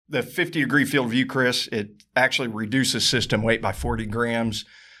the 50-degree field of view, Chris, it actually reduces system weight by 40 grams,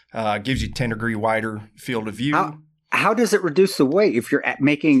 gives you 10-degree wider field of view. How does it reduce the weight if you're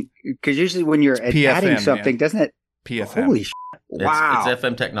making? Because usually when you're adding something, doesn't it? PFM. Holy shit! Wow, it's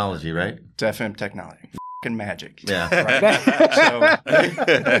FM technology, right? It's FM technology. Fucking magic. Yeah.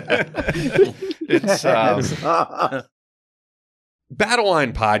 It's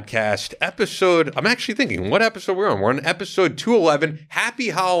Battleline Podcast episode. I'm actually thinking what episode we're on. We're on episode 211. Happy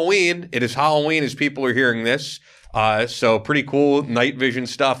Halloween. It is Halloween as people are hearing this. So pretty cool night vision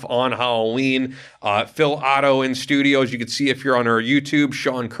stuff on Halloween. Phil Otto in studio, as you can see if you're on our YouTube.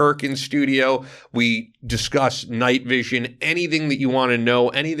 Sean Kirk in studio. We discuss night vision, anything that you want to know,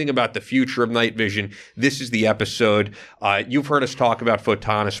 anything about the future of night vision. This is the episode. You've heard us talk about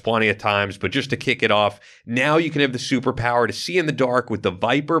Photonis plenty of times, but just to kick it off, now you can have the superpower to see in the dark with the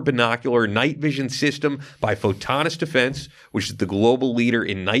Viper Binocular Night Vision System by Photonis Defense, which is the global leader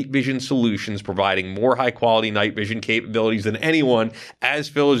in night vision solutions, providing more high-quality night vision capabilities than anyone, as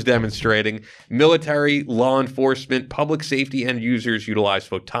Phil is demonstrating. Military, law enforcement, public safety end users utilize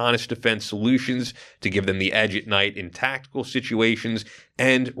Photonis Defense solutions to give them the edge at night in tactical situations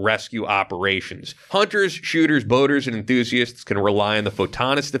and rescue operations. Hunters, shooters, boaters, and enthusiasts can rely on the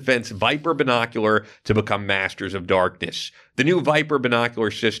Photonis Defense Viper Binocular to become masters of darkness. The new Viper Binocular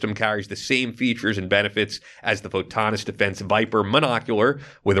system carries the same features and benefits as the Photonis Defense Viper Monocular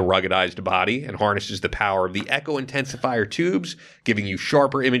with a ruggedized body and harnesses the power of the Echo Intensifier tubes, giving you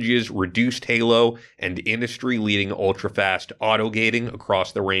sharper images, reduced halo, and industry-leading ultra-fast auto-gating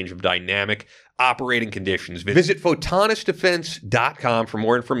across the range of dynamic operating conditions. Visit PhotonisDefense.com for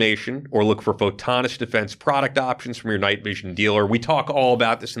more information or look for Photonis Defense product options from your night vision dealer. We talk all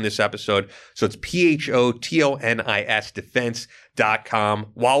about this in this episode, so it's PHOTONIS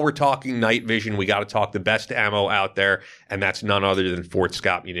Defense.com. While we're talking night vision, we got to talk the best ammo out there, and that's none other than Fort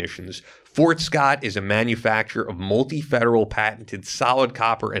Scott Munitions. Fort Scott is a manufacturer of multi-federal patented solid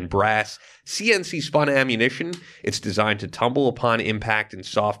copper and brass CNC spun ammunition. It's designed to tumble upon impact in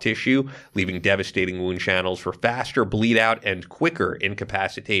soft tissue, leaving devastating wound channels for faster bleed out and quicker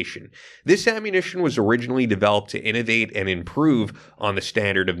incapacitation. This ammunition was originally developed to innovate and improve on the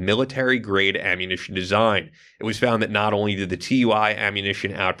standard of military-grade ammunition design. It was found that not only did the TUI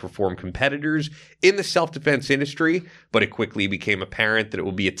ammunition outperform competitors in the self-defense industry, but it quickly became apparent that it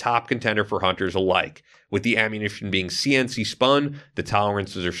will be a top contender for hunters alike. With the ammunition being CNC spun, the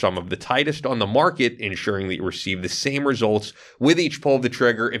tolerances are some of the tightest on the market, ensuring that you receive the same results with each pull of the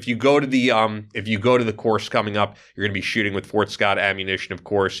trigger. If you go to the course coming up, you're going to be shooting with Fort Scott ammunition, of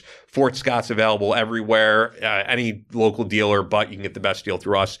course. Fort Scott's available everywhere, any local dealer, but you can get the best deal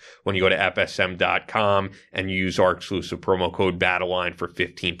through us when you go to FSM.com and use our exclusive promo code BATTLELINE for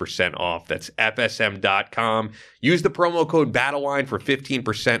 15% off. That's FSM.com. Use the promo code BATTLELINE for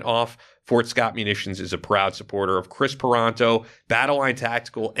 15% off. Fort Scott Munitions is a proud supporter of Chris Peranto, Battleline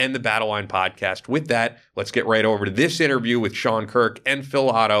Tactical, and the Battleline Podcast. With that, let's get right over to this interview with Sean Kirk and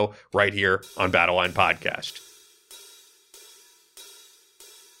Phil Otto right here on Battleline Podcast.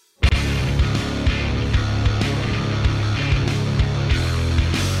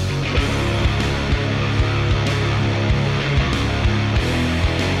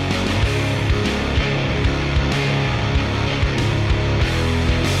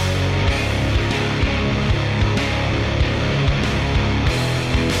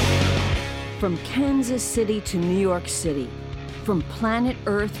 From Kansas City to New York City, from planet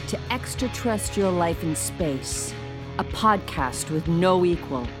Earth to extraterrestrial life in space, a podcast with no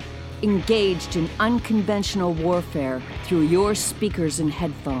equal, engaged in unconventional warfare through your speakers and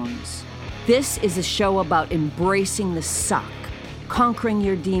headphones. This is a show about embracing the suck, conquering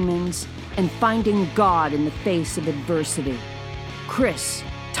your demons, and finding God in the face of adversity. Chris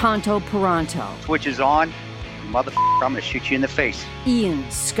Tonto Peranto. Switch is on. Motherfucker, I'm gonna shoot you in the face. Ian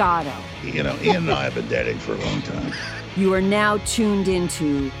Scotto. You know, Ian and I have been dating for a long time. You are now tuned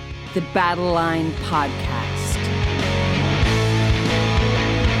into the Battleline Podcast.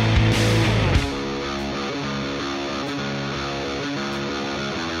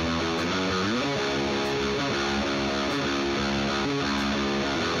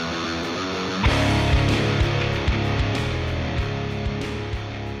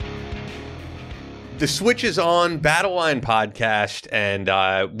 The switch is on, Battleline Podcast, and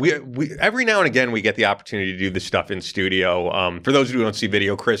we every now and again we get the opportunity to do this stuff in studio. For those who don't see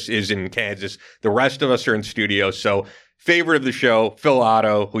video, Chris is in Kansas. The rest of us are in studio. So, favorite of the show, Phil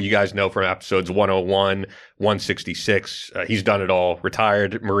Otto, who you guys know from episodes 101, 166. He's done it all.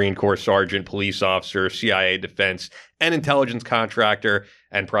 Retired Marine Corps sergeant, police officer, CIA defense and intelligence contractor,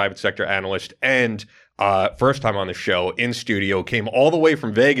 and private sector analyst, and first time on the show, in studio, came all the way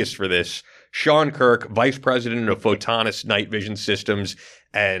from Vegas for this. Sean Kirk, Vice President of Photonis Night Vision Systems.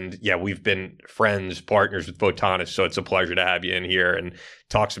 And yeah, we've been friends, partners with Photonis, so it's a pleasure to have you in here and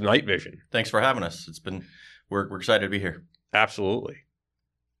talk some night vision. Thanks for having us. We're excited to be here. Absolutely.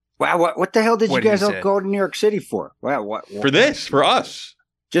 Wow, what the hell did you guys all go to New York City for? Wow, what? For us.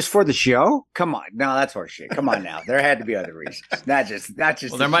 Just for the show? Come on. No, that's horseshit. Come on now. There had to be other reasons. Not just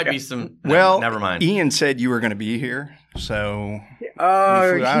well, there might be some. Well, never mind. Ian said you were going to be here, so.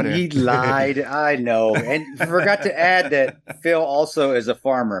 Oh, he lied. I know. And forgot to add that Phil also is a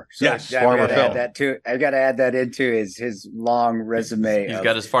farmer. So yes, farmer Phil. I've got to add that into his long resume. He's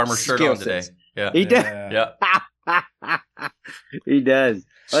got his farmer shirt on today. Yeah. He does. Yeah. He does.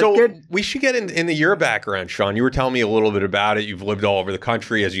 So good. We should get into your background, Sean. You were telling me a little bit about it. You've lived all over the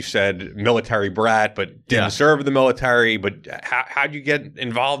country, as you said, military brat, but didn't serve in the military. But how'd you get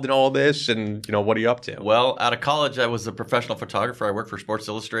involved in all this, and what are you up to? Well, out of college, I was a professional photographer. I worked for Sports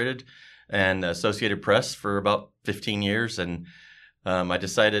Illustrated and Associated Press for about 15 years, and I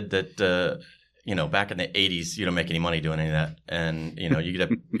decided that back in the 80s, you don't make any money doing any of that, and you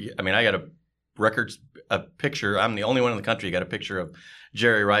get I got a picture. I'm the only one in the country who got a picture of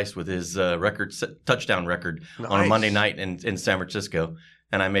Jerry Rice with his touchdown record on a Monday night in San Francisco,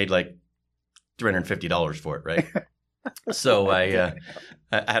 and I made like $350 for it, right? So I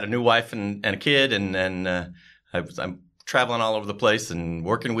had a new wife and a kid, and I'm traveling all over the place and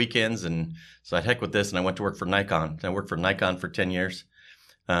working weekends, and so I heck with this, and I went to work for Nikon. I worked for Nikon for 10 years,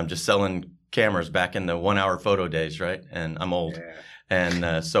 just selling cameras back in the 1 hour photo days, right? And I'm old,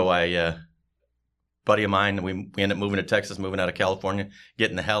 and so I. Buddy of mine, we ended up moving to Texas, moving out of California,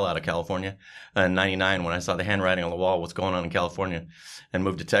 getting the hell out of California in 99 when I saw the handwriting on the wall, what's going on in California, and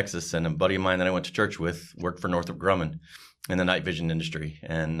moved to Texas. And a buddy of mine that I went to church with worked for Northrop Grumman in the night vision industry.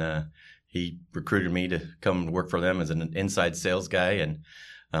 And he recruited me to come work for them as an inside sales guy. And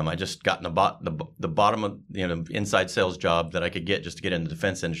I just got in the bottom of the inside sales job that I could get just to get in the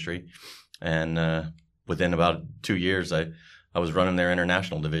defense industry. And within about 2 years, I was running their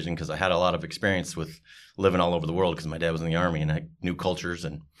international division because I had a lot of experience with living all over the world because my dad was in the Army and I knew cultures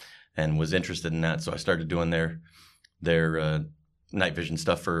and was interested in that. So I started doing their night vision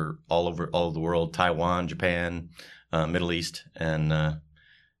stuff for all over the world, Taiwan, Japan, Middle East, and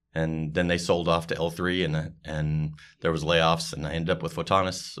then they sold off to L3 and there was layoffs, and I ended up with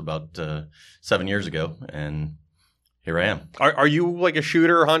Photonis about 7 years ago, and here I am. Are you like a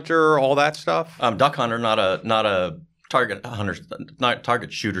shooter, hunter, all that stuff? Duck hunter, not a target hunter, not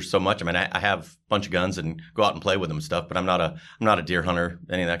target shooter so much. I mean, I have a bunch of guns and go out and play with them and stuff, but I'm not a deer hunter,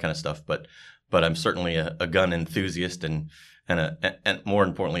 any of that kind of stuff. But I'm certainly a gun enthusiast and more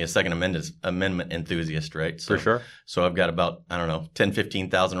importantly, a Second Amendment enthusiast, right? So, for sure. So I've got about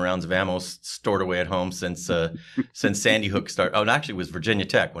 15,000 rounds of ammo stored away at home since Sandy Hook started. Oh, and actually, it was Virginia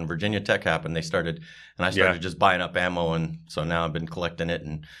Tech. When Virginia Tech happened, I started just buying up ammo, and so now I've been collecting it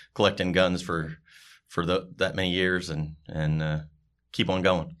and collecting guns for that many years and keep on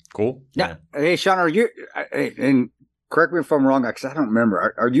going. Cool. Yeah. Hey, Sean, are you, and correct me if I'm wrong, because I don't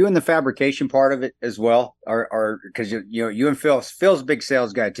remember, are you in the fabrication part of it as well? Or because you and Phil's a big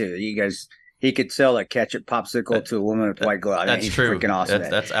sales guy too. You guys, he could sell a ketchup popsicle to a woman with white glove. That's true. Freaking awesome.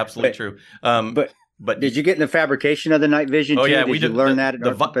 That's absolutely true. But did you get in the fabrication of the night vision too? Yeah, did you learn that at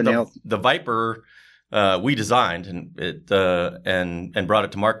the Viper we designed and brought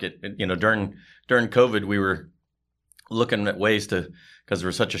it to market. During COVID, we were looking at ways because there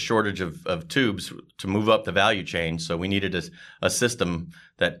was such a shortage of tubes to move up the value chain. So we needed a system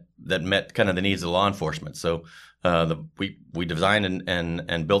that met kind of the needs of law enforcement. So we designed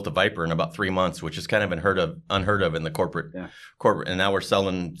and built the Viper in about 3 months, which is kind of unheard of in the corporate. And now we're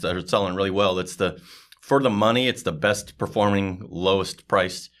selling really well. For the money, it's the best performing, lowest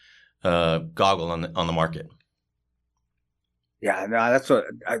priced goggle on the market. Yeah, no, that's what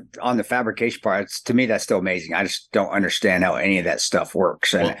on the fabrication part. To me, that's still amazing. I just don't understand how any of that stuff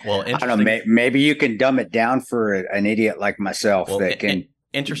works. And well, I don't know. Maybe you can dumb it down for an idiot like myself that can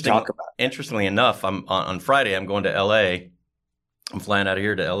talk about it. Interestingly enough, on Friday. I'm going to L.A. I'm flying out of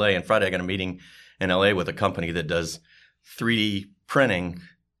here to L.A. and Friday I got a meeting in L.A. with a company that does 3D printing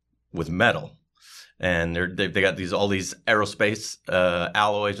with metal. And they've got all these aerospace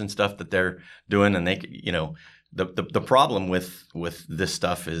alloys and stuff that they're doing, and the problem with this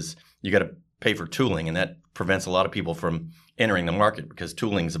stuff is you got to pay for tooling, and that prevents a lot of people from entering the market because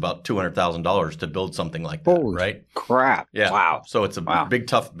tooling is about $200,000 to build something like that, right? Crap! Yeah. Wow. So it's a big,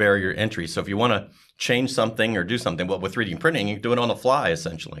 tough barrier entry. So if you want to change something or do something, well, with 3D printing, you can do it on the fly,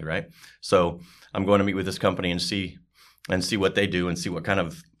 essentially, right? So I'm going to meet with this company and see what they do and see what kind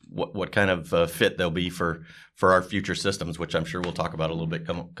of what kind of fit they'll be for our future systems, which I'm sure we'll talk about a little bit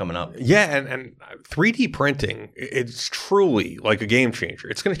coming up. Yeah, and 3D printing, it's truly like a game changer.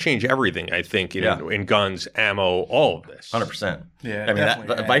 It's going to change everything, I think, in guns, ammo, all of this. 100%. Yeah, I mean,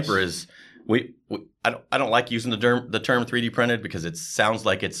 that Viper is I don't like using the term 3D printed because it sounds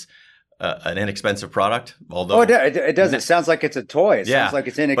like it's an inexpensive product. Although it does. It sounds like it's a toy. It sounds like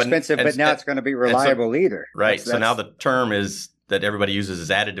it's inexpensive, but now it's going to be reliable either. Right. So now the term is that everybody uses is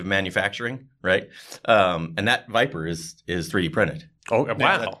additive manufacturing, right? And that Viper is 3D printed. Oh,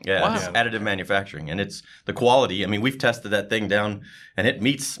 wow. It's additive manufacturing. And it's the quality. I mean, we've tested that thing down and it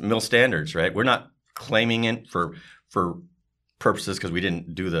meets mill standards, right? We're not claiming it for purposes because we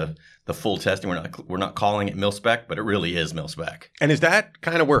didn't do the full testing. We're not calling it mil spec, but it really is mil spec. And is that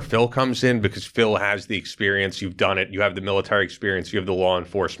kind of where Phil comes in? Because Phil has the experience. You've done it. You have the military experience. You have the law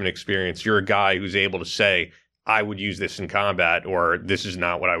enforcement experience. You're a guy who's able to say, I would use this in combat, or this is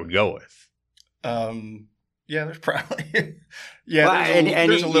not what I would go with. Yeah, there's probably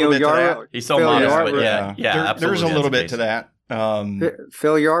there's a little bit to that. He's so modest, but absolutely. There's a little bit to that.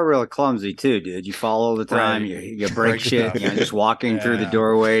 Phil, you are real clumsy too, dude. You fall all the time. Right. You break shit. Just walking through the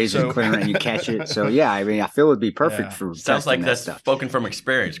doorways and clearing, and you catch it. So yeah, I mean, I feel it'd be perfect for. Sounds like that's stuff. Spoken from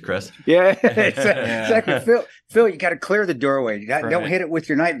experience, Chris. Yeah, exactly. Phil, you got to clear the doorway. Don't hit it with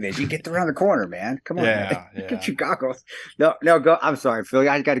your night vision. Get around the corner, man. Come on, get your goggles. No, go. I'm sorry, Phil.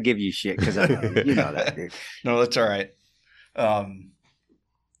 I got to give you shit because you know that, dude. No, that's all right.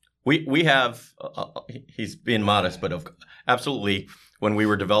 We have he's being modest, but absolutely when we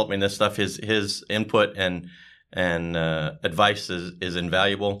were developing this stuff, his input and advice is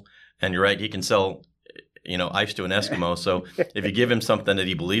invaluable. And you're right, he can sell ice to an Eskimo. So if you give him something that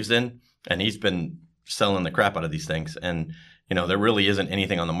he believes in, and he's been selling the crap out of these things, and there really isn't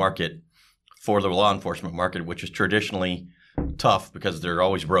anything on the market for the law enforcement market, which is traditionally tough because they're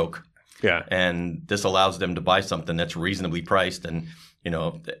always broke. Yeah, and this allows them to buy something that's reasonably priced and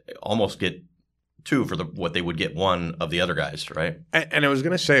almost get two for what they would get one of the other guys, right? And I was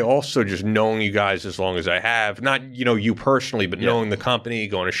going to say also just knowing you guys as long as I have, not you personally, but knowing the company,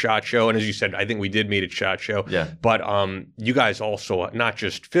 going to SHOT Show, and as you said, I think we did meet at SHOT Show. Yeah. But you guys also, not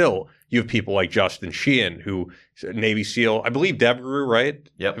just Phil, you have people like Justin Sheehan, who Navy SEAL, I believe DevGuru, right?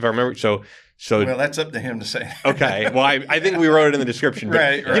 Yep. If I remember. So well, that's up to him to say. Okay. Well, I think we wrote it in the description. But,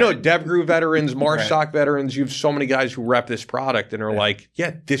 right. DevGuru veterans, MARSOC veterans, you have so many guys who rep this product and are like,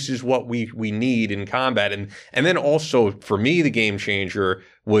 yeah, this is what we need in combat. And then also, for me, the game changer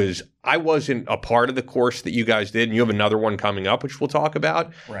was I wasn't a part of the course that you guys did, and you have another one coming up, which we'll talk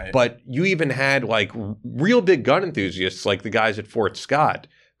about. Right. But you even had, like, real big gun enthusiasts, like the guys at Fort Scott,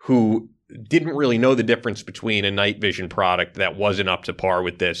 who didn't really know the difference between a night vision product that wasn't up to par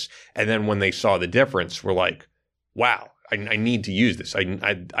with this. And then when they saw the difference, were like, wow, I need to use this.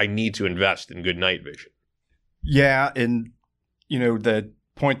 I need to invest in good night vision. Yeah. And, the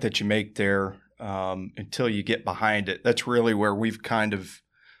point that you make there, until you get behind it, that's really where we've kind of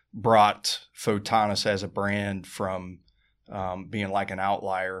brought Photonis as a brand from being like an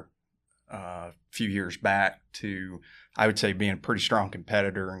outlier a few years back to, I would say, being a pretty strong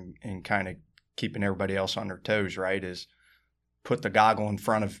competitor and kind of keeping everybody else on their toes, right? Is put the goggle in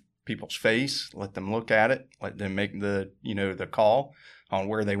front of people's face, let them look at it, let them make the call on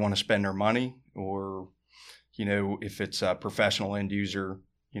where they want to spend their money, or, if it's a professional end user,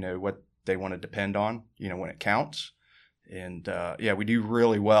 what they want to depend on, when it counts. And we do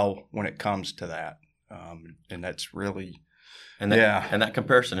really well when it comes to that. And that's really... And that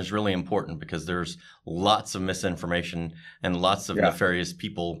comparison is really important because there's lots of misinformation and lots of nefarious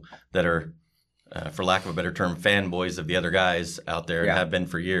people that are, for lack of a better term, fanboys of the other guys out there and have been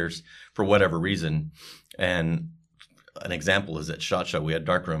for years for whatever reason. And an example is at SHOT Show. We had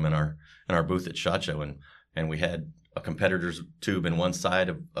darkroom in our booth at SHOT Show, and we had a competitor's tube in one side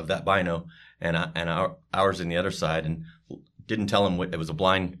of that bino and ours in the other side, and didn't tell him it was a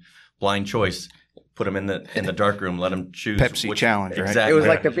blind choice. Put them in the dark room, let them choose. Pepsi challenge, right? Exactly. It was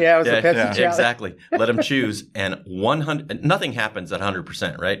like the Pepsi challenge. Exactly. Let them choose, and 100. Nothing happens at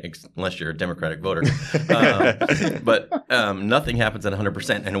 100%, right? Unless you're a Democratic voter. But nothing happens at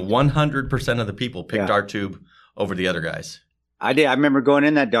 100%, and 100% of the people picked our tube over the other guys. I did. I remember going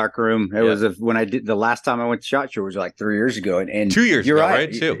in that dark room. It was when I did the last time I went to SHOT Show was like 3 years ago, and 2 years ago,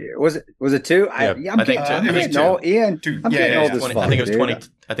 right? Two. Was it two? Yeah. I'm getting old, Ian. I'm getting old as fuck. I think it was 20.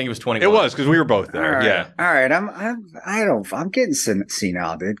 I think it was 21. It was because we were both there. All right. I'm getting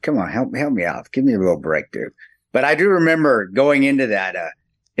senile, dude. Come on, help me out. Give me a little break, dude. But I do remember going into that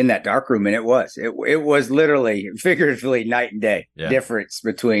in that dark room, and it was literally figuratively night and day difference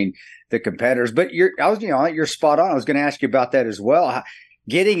between the competitors. But you're spot on. I was going to ask you about that as well.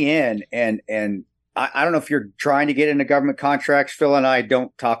 getting in and I don't know if you're trying to get into government contracts. Phil and I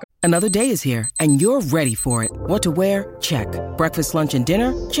don't talk. Another day is here, and you're ready for it. What to wear? Check. Breakfast, lunch, and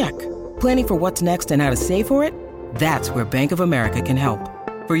dinner? Check. Planning for what's next and how to save for it? That's where Bank of America can help.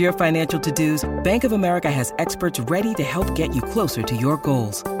 For your financial to-dos, Bank of America has experts ready to help get you closer to your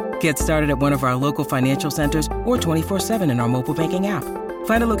goals. Get started at one of our local financial centers or 24/7 in our mobile banking app.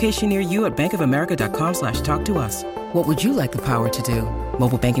 Find a location near you at bankofamerica.com/talktous. What would you like the power to do?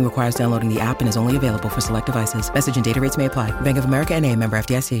 Mobile banking requires downloading the app and is only available for select devices. Message and data rates may apply. Bank of America NA, member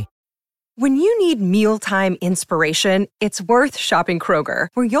FDIC. When you need mealtime inspiration, it's worth shopping Kroger,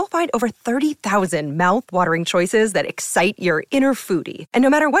 where you'll find over 30,000 mouth-watering choices that excite your inner foodie. And no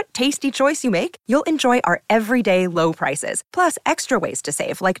matter what tasty choice you make, you'll enjoy our everyday low prices, plus extra ways to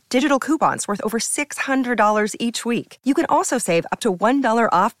save, like digital coupons worth over $600 each week. You can also save up to $1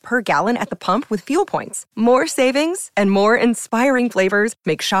 off per gallon at the pump with fuel points. More savings and more inspiring flavors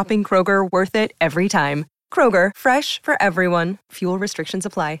make shopping Kroger worth it every time. Kroger, fresh for everyone. Fuel restrictions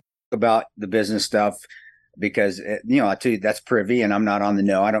apply. About the business stuff because, I tell you, that's privy and I'm not on the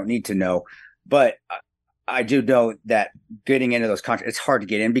know. I don't need to know. But I do know that getting into those contracts, it's hard to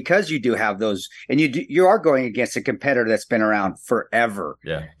get in because you do have those, and you are going against a competitor that's been around forever.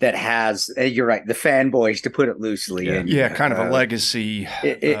 Yeah. That has, you're right, the fanboys, to put it loosely. Yeah, And, kind of a legacy.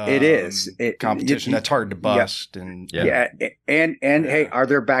 It is competition that's hard to bust. Yeah. And hey, are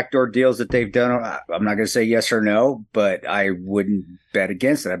there backdoor deals that they've done? I'm not going to say yes or no, but I wouldn't bet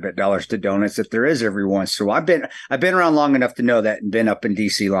against it. I bet dollars to donuts if there is every once in a while. I've been around long enough to know that, and been up in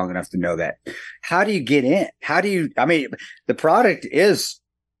DC long enough to know that. How do you get in? The product is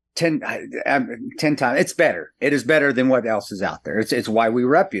 10 times. It's better. It is better than what else is out there. It's why we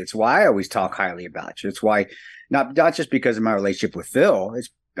rep you. It's why I always talk highly about you. It's why not just because of my relationship with Phil.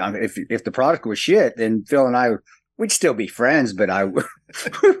 It's if the product was shit, then Phil and I, we'd still be friends, but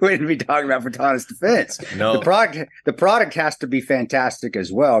we wouldn't be talking about Fortanis Defense. No, the product has to be fantastic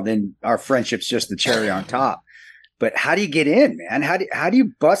as well. Then our friendship's just the cherry on top. But how do you get in, man? How do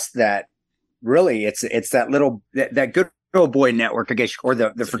you bust that? Really, it's that little that good old boy network, I guess, or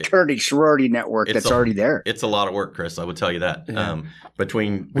the fraternity sorority network that's already there. It's a lot of work, Chris. I would tell you that. Yeah.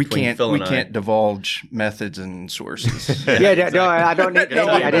 Between we Phil and I, can't divulge methods and sources. No, I don't need.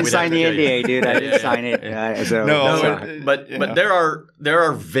 I didn't sign the NDA, dude. I didn't sign it. But there are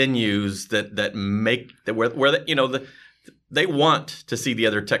venues that make where they want to see the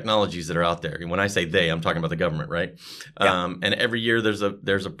other technologies that are out there. And when I say they, I'm talking about the government, right? Yeah. And every year there's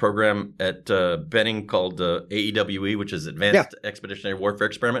a program at Benning called AEWE, which is Advanced Expeditionary Warfare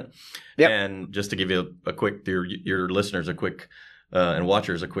Experiment. Yep. And just to give you a quick, your listeners a quick and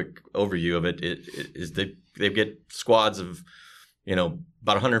watchers a quick overview of it, is they get squads of about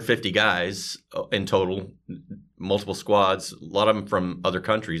 150 guys in total, multiple squads, a lot of them from other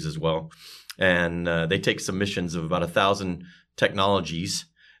countries as well. And they take submissions of about 1,000 technologies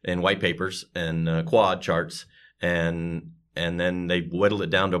in white papers and quad charts, and then they whittle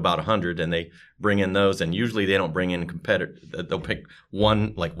it down to about 100, and they bring in those. And usually they don't bring in competitors. They'll pick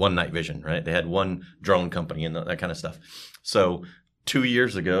one night vision, right? They had one drone company and that kind of stuff. So 2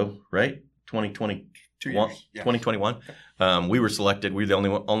 years ago, right, 2021, we were selected. We were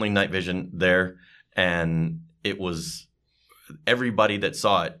the only night vision there, and it was everybody that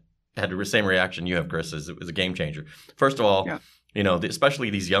saw it had the same reaction you have, Chris. It was a game changer. First of all, especially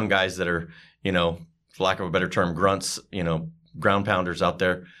these young guys that are, for lack of a better term, grunts, ground pounders out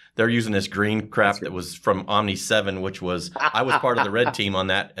there. They're using this green crap that was from Omni 7, which was I was part of the red team on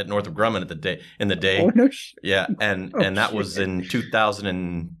that at Northrop Grumman in the day. Oh, no shit. Yeah, and that was in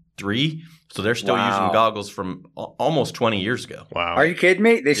 2003. So they're still using goggles from almost 20 years ago. Wow. Are you kidding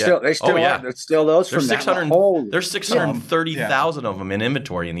me? They still are. It's still those from that. There's 630,000 of them in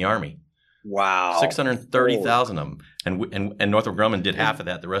inventory in the Army. Wow. 630,000 of them. And Northrop Grumman did half of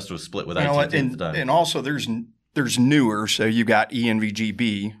that. The rest was split with IT at the time. And also there's newer. So you got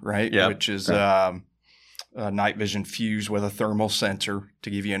ENVGB, right? Yep. Which is a night vision fused with a thermal sensor to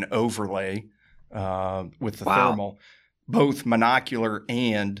give you an overlay with the thermal, both monocular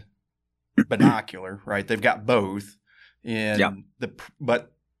and binocular, right? They've got both,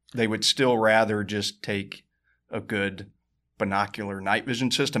 but they would still rather just take a good binocular night vision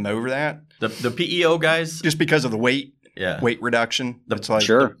system over that. The PEO guys, just because of the weight reduction.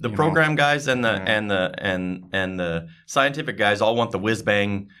 The program guys and the scientific guys all want the whiz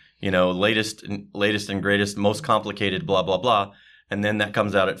bang, latest and greatest, most complicated, blah blah blah, and then that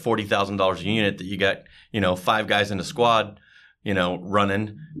comes out at $40,000 a unit that you got 5 guys in a squad.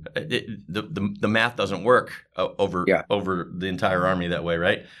 Running, the math doesn't work over the entire Army that way,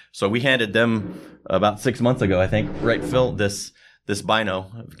 right? So we handed them about 6 months ago, I think, right, Phil, this this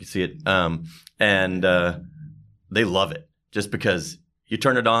Bino, if you can see it, and they love it just because you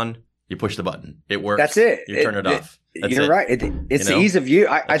turn it on, you push the button, it works. That's it. You turn it off. That's you're it. right. It's the ease of use.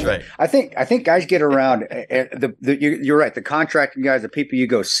 Right. I think guys get around. You're right. The contracting guys, the people you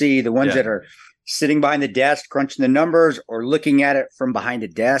go see, the ones that are sitting behind the desk, crunching the numbers, or looking at it from behind a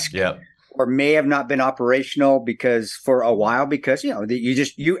desk. Yeah. Or may have not been operational because you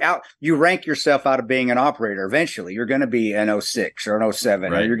rank yourself out of being an operator. Eventually, you're going to be an 06 or an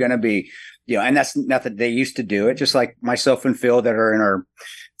 07, or you're going to be, and that's nothing. They used to do it just like myself and Phil that are in our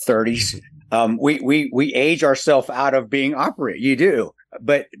 30s. We age ourselves out of being operator. You do.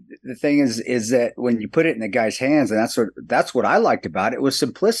 But the thing is that when you put it in the guy's hands, and that's what I liked about it was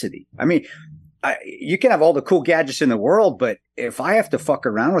simplicity. I mean, you can have all the cool gadgets in the world, but if I have to fuck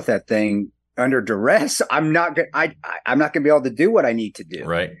around with that thing under duress, I'm not gonna be able to do what I need to do.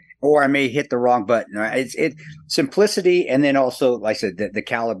 Right. Or I may hit the wrong button. It's simplicity, and then also, like I said, the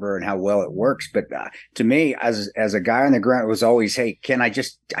caliber and how well it works. But to me, as a guy on the ground, it was always, hey, I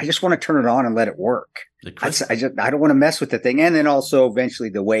just want to turn it on and let it work. I don't want to mess with the thing, and then also eventually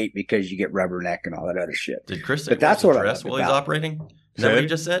the weight because you get rubberneck and all that other shit. Did Chris say that's what dress while he's operating? Is that what he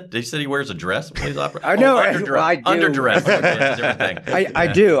just said? Did he say he wears a dress while he's operating? I know. I do. Under dress. I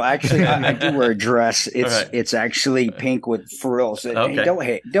do. Actually, I do wear a dress. It's actually pink with frills. Okay.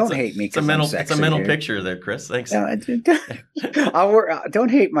 Hey, don't hate me. It's a mental picture there, Chris. Thanks. Don't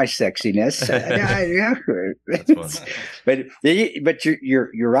hate my sexiness. But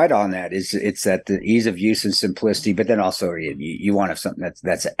you're right on that. It's that the ease of use and simplicity, but then also you want to have something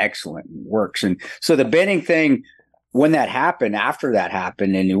that's excellent and works. And so the bending thing, when that happened, after that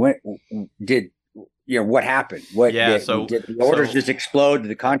happened, and what happened? Did the orders just explode?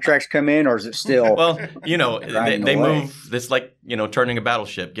 Did the contracts come in, or is it still? Well, they move. It's like turning a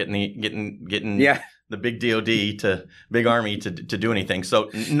battleship, getting the big DoD to big army to do anything. So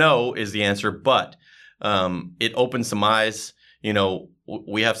no is the answer, but it opens some eyes.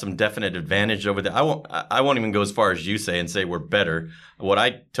 We have some definite advantage over there. I won't even go as far as you say and say we're better. What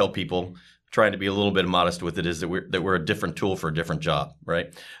I tell people, trying to be a little bit modest with it, is that we're a different tool for a different job,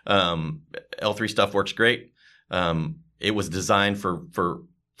 right? L3 stuff works great. It was designed for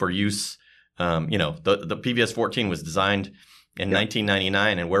use. The PVS 14 was designed in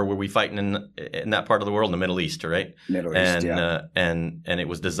 1999, and where were we fighting in that part of the world? In the Middle East, right? Middle East, and it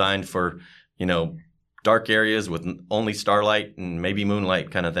was designed for dark areas with only starlight and maybe moonlight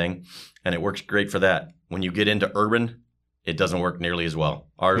kind of thing, and it works great for that. When you get into urban, it doesn't work nearly as well.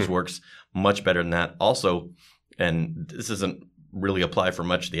 Ours works much better than that. Also, and this doesn't really apply for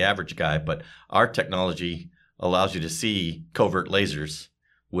much the average guy, but our technology allows you to see covert lasers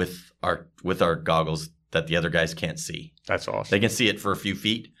with our goggles that the other guys can't see. That's awesome. They can see it for a few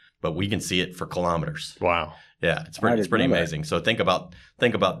feet, but we can see it for kilometers. Wow. Yeah, it's pretty amazing. So think about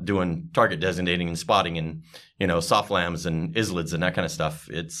doing target designating and spotting and soft lambs and islids and that kind of stuff.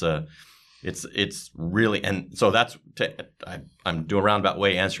 It's really, and so I'm doing a roundabout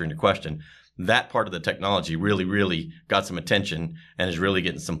way answering your question. That part of the technology really, really got some attention and is really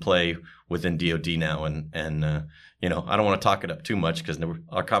getting some play within DoD now. And I don't want to talk it up too much because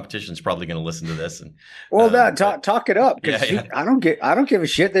our competition is probably going to listen to this. And talk it up. Yeah. I don't give a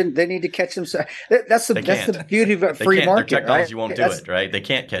shit. They need to catch them. That's the beauty of a free market. Their technology won't do it, right? They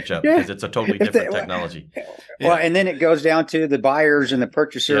can't catch up because it's a totally different technology. Well, and then it goes down to the buyers and the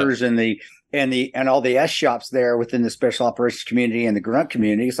purchasers and all the S shops there within the special operations community and the grunt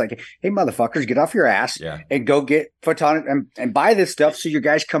community. It's like, hey, motherfuckers, get off your ass and go get photonic and buy this stuff so your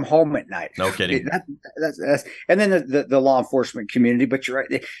guys come home at night. No kidding. That's and then the law enforcement community. But you're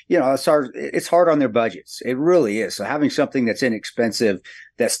right, it's hard on their budgets. It really is. So having something that's inexpensive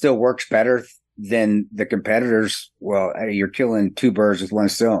that still works better than the competitors, well, you're killing two birds with one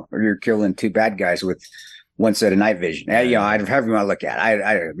stone, or you're killing two bad guys with one set of night vision. However you want to look at it.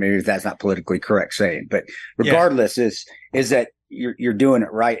 I maybe that's not politically correct saying, but regardless, is that you're doing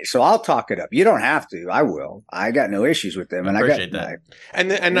it right. So I'll talk it up. You don't have to. I will. I got no issues with them. I appreciate that.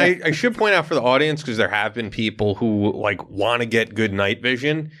 I should point out for the audience, because there have been people who want to get good night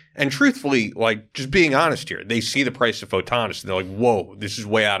vision, and truthfully, just being honest here, they see the price of Photonis and they're like, "Whoa, this is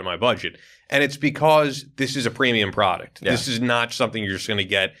way out of my budget." And it's because this is a premium product. Yeah. This is not something you're just going to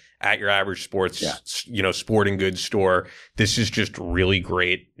get at your average sporting goods store. This is just really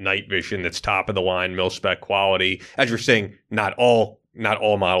great night vision that's top of the line, mil spec quality. As you're saying, not all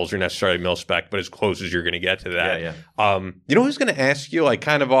models are necessarily mil spec, but as close as you're going to get to that. Yeah. I was going to ask you,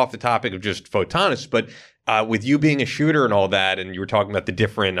 kind of off the topic of just Photonis, but with you being a shooter and all that, and you were talking about the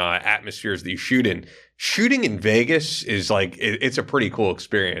different atmospheres that you shoot in. Shooting in Vegas is like it's a pretty cool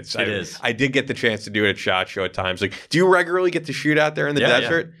experience. It is. I did get the chance to do it at SHOT Show at times. Like, do you regularly get to shoot out there in the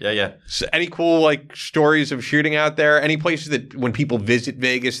desert? Yeah. So any cool like stories of shooting out there? Any places that when people visit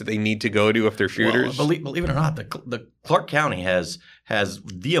Vegas that they need to go to if they're shooters? Well, believe it or not, the Clark County has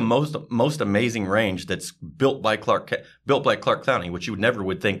the most amazing range that's built by Clark County, which you never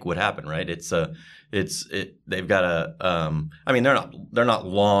would think would happen, right? They've got a I mean they're not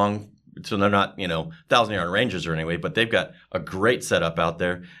long. So they're not, 1,000-yard ranges or anyway, but they've got a great setup out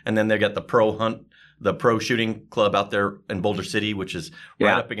there. And then they've got the pro shooting club out there in Boulder City, which is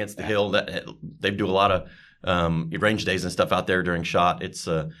right up against the hill. That they do a lot of range days and stuff out there during SHOT. It's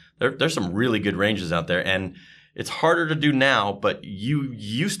there's some really good ranges out there, and it's harder to do now, but you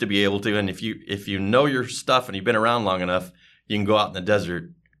used to be able to. And if you know your stuff and you've been around long enough, you can go out in the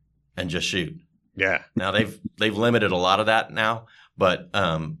desert and just shoot. Yeah. Now they've limited a lot of that now, but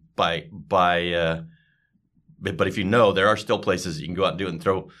but if you know, there are still places you can go out and do it and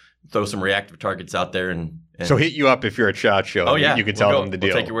throw some reactive targets out there and so hit you up if you're at SHOT Show. Oh yeah, you can tell them the deal.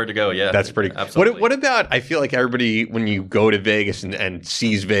 We'll take your word to go. Yeah, that's pretty. Absolutely. What about? I feel like everybody when you go to Vegas and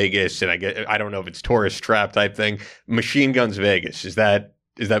sees Vegas, and I don't know if it's tourist trap type thing. Machine Guns Vegas, is that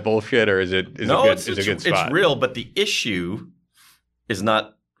bullshit or is it a good spot? It's real, but the issue is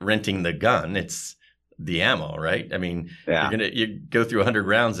not renting the gun. It's the ammo, right? I mean, you go through 100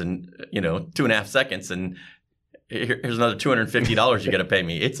 rounds in 2.5 seconds, and here's another $250 you got to pay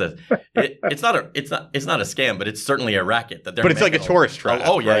me. It's not a scam, but it's certainly a racket that they're. But it's like a tourist trap.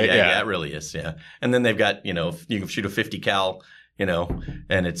 Oh yeah, right? yeah, it really is. Yeah, and then they've got you can shoot a 50 cal,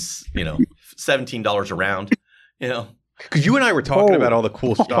 and it's $17 a round, Because you and I were talking about all the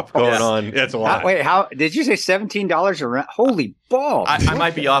cool stuff going on. That's a lot. Wait, how did you say $17 a round? Holy balls! I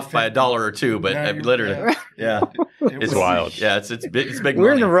might be off by $1 or $2, but literally, it's wild. Yeah, it's big. We're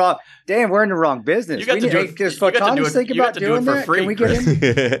money. in the wrong. Damn, we're in the wrong business. You got to do it. Does Photonis think about doing that? Free, Can we get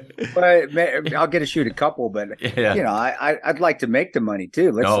him? But I'll get to shoot a couple. But I'd like to make the money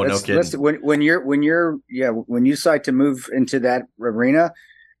too. No kidding. When you decide to move into that arena.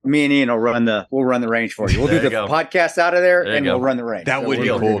 Me and Ian will run the range for you. We'll do the podcast out of there and we'll run the range. That would be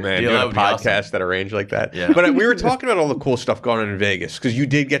cool, man. Do a podcast at a range like that. Yeah. But we were talking about all the cool stuff going on in Vegas because you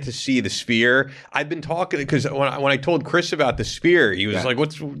did get to see the Sphere. I've been talking because when I told Chris about the Sphere, he was like,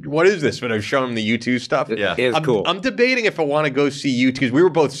 "What is this?" But I've shown him the U2 stuff. Yeah, it's cool. I'm debating if I want to go see U2 because we were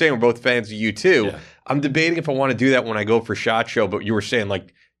both saying we're both fans of U2. Yeah. I'm debating if I want to do that when I go for SHOT Show. But you were saying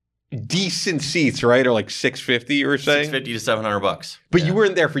like. Decent seats, right? Or like $650, you were saying? $650 to $700. But you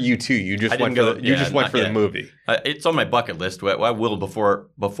weren't there for U2. You just went for the movie. It's on my bucket list. I will before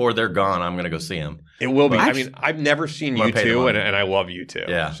they're gone. I'm going to go see them. It will be. I mean, I've never seen U2, and I love U2.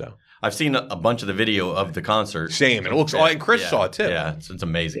 Yeah. So I've seen a bunch of the video of the concert. Same. And it looks. And Chris saw it too. Yeah, it's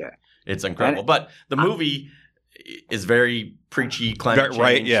amazing. Yeah. It's incredible. But the movie is very preachy, climate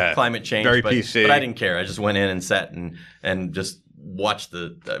change. Very PC. But I didn't care. I just went in and sat and just. Watch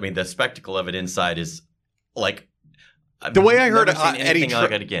the spectacle of it inside is like the way I heard Eddie Trunk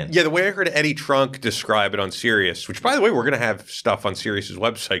like again. Yeah, the way I heard Eddie Trunk describe it on Sirius, which by the way we're going to have stuff on Sirius's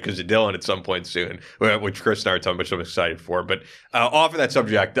website because of Dylan at some point soon, which Chris and I are talking about, which I'm excited for. But off of that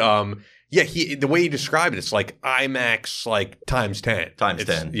subject, the way he described it, it's like IMAX like times 10. Times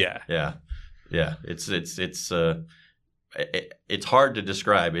 10. Yeah. It's hard to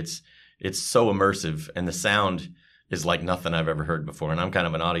describe. It's so immersive, and the sound is like nothing I've ever heard before, and I'm kind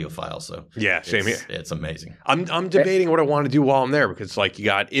of an audiophile, so yeah, same here. It's amazing. I'm debating what I want to do while I'm there because, like,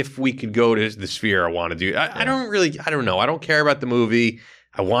 if we could go to the Sphere, I want to do. I don't know. I don't care about the movie.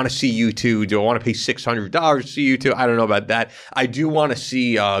 I want to see U2. Do I want to pay $600 to see U2? I don't know about that. I do want to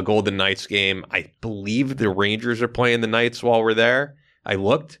see Golden Knights game. I believe the Rangers are playing the Knights while we're there. I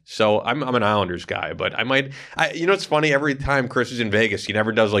looked, so I'm an Islanders guy, but I might. It's funny. Every time Chris is in Vegas, he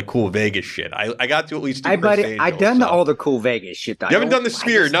never does like cool Vegas shit. I got to at least. I've done all the cool Vegas shit. You haven't done the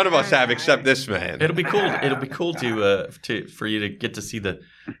Sphere. None of us have, except this man. It'll be cool. It'll be cool for you to get to see the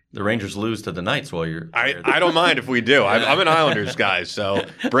Rangers lose to the Knights while you're. I don't mind if we do. I'm an Islanders guy, so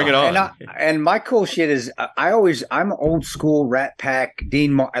bring it on. And my cool shit is I'm old school Rat Pack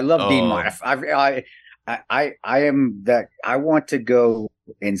Dean Martin. I love Dean Martin. I am that I want to go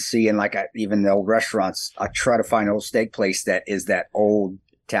and see even the old restaurants. I try to find an old steak place that is that old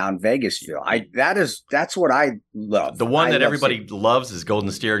town Vegas feel. That's what I love. The one that everybody loves is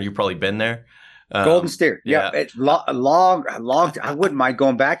Golden Steer, and you've probably been there. Golden Steer, yeah. It's long. I wouldn't mind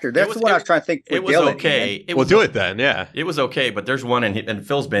going back there. That's what I was trying to think. It was okay. We'll do it then. Yeah, it was okay. But there's one, and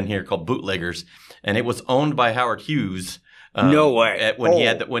Phil's been here called Bootleggers, and it was owned by Howard Hughes. No way. When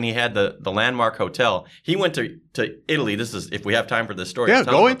he had the Landmark Hotel, he went to Italy. This is if we have time for this story. Yeah,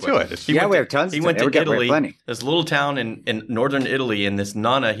 go into it. We have tons. He went to Italy, this little town in northern Italy, and this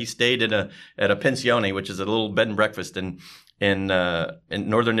nonna. He stayed at a pensione, which is a little bed and breakfast in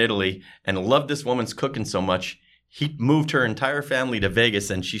northern Italy, and loved this woman's cooking so much. He moved her entire family to Vegas,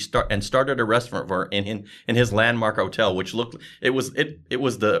 and started a restaurant for her in his Landmark Hotel, which it was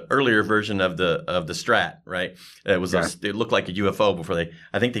the earlier version of the Strat, right? It was it looked like a UFO before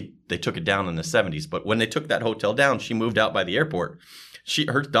I think they took it down in the 70s. But when they took that hotel down, she moved out by the airport.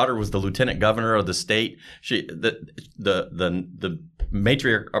 Her daughter was the lieutenant governor of the state. The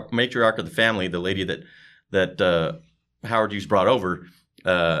matriarch of the family, the lady that Howard Hughes brought over.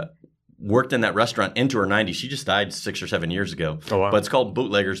 Worked in that restaurant into her 90s. She just died 6 or 7 years ago. Oh, wow. But it's called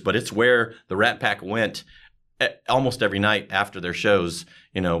Bootleggers, but it's where the Rat Pack went almost every night after their shows,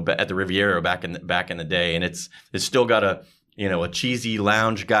 at the Riviera back in the day. And it's still got a cheesy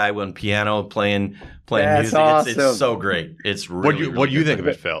lounge guy on piano playing music. Awesome. It's so great. It's really What do you think of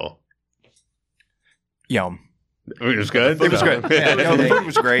it, Phil? Yum. It was good. It was good. Yeah, the food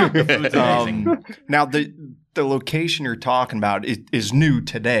was great. The food's amazing. Now the location you're talking about is new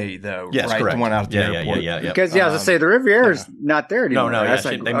today, though. Yes, right? correct. The one out at the airport. Yeah. Because as I say, the Riviera's not there No, anymore. That's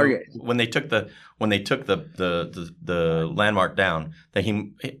when they took the Landmark down, they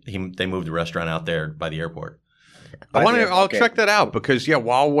moved the restaurant out there by the airport. I'll check that out because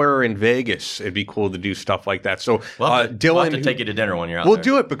while we're in Vegas, it'd be cool to do stuff like that. So Dylan, we'll have to take you to dinner when you're out We'll there.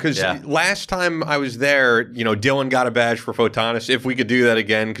 do it because last time I was there, Dylan got a badge for Photonis. If we could do that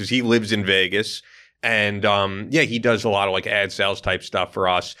again, because he lives in Vegas, and he does a lot of like ad sales type stuff for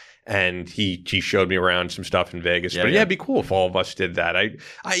us. And he showed me around some stuff in Vegas. But it'd be cool if all of us did that.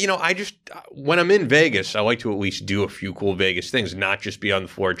 I just when I'm in Vegas, I like to at least do a few cool Vegas things, not just be on the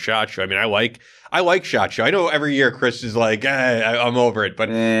floor at SHOT Show. I mean, I like SHOT Show. I know every year Chris is like, I'm over it, but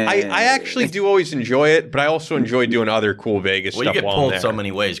I actually do always enjoy it. But I also enjoy doing other cool Vegas stuff. You get while pulled I'm there. so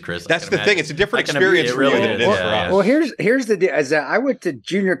many ways, Chris. That's the thing. It's a different experience for you than it is for us. Well, here's the deal. As I went to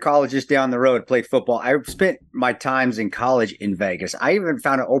junior college just down the road, played football. I spent my times in college in Vegas. I even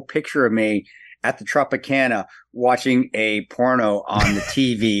found an old picture of me at the Tropicana watching a porno on the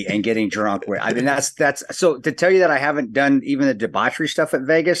TV and getting drunk with. I mean, that's so to tell you that I haven't done even the debauchery stuff at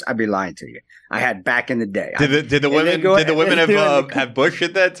Vegas, I'd be lying to you. I had back in the day. Did the women have Bush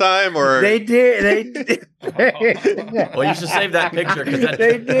at that time, or they did? Well, you should save that picture because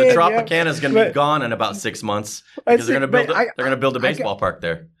the Tropicana is going to be gone in about 6 months because they're going to build a baseball park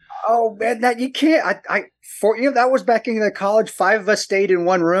there. Oh man, that you can't. That was back in the college. 5 of us stayed in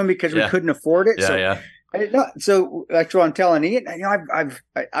one room because we couldn't afford it. I did not. So that's what I'm telling Ian.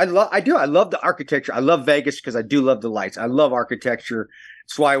 I love the architecture. I love Vegas because I do love the lights. I love architecture.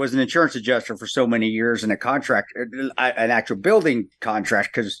 That's why I was an insurance adjuster for so many years and an actual building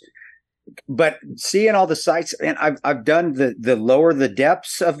contract. But seeing all the sites, and I've done the lower the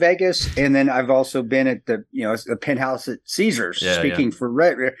depths of Vegas, and then I've also been at the penthouse at Caesars speaking for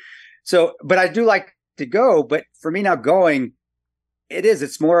Red. So, but I do like to go. But for me now going,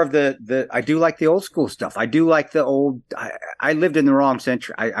 it's more of the I do like the old school stuff. I do like the old. I lived in the wrong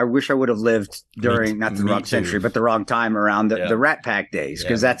century. I wish I would have lived during not the wrong century, but the wrong time around the Rat Pack days,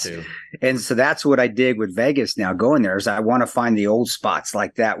 because so that's what I dig with Vegas now. Going there is I want to find the old spots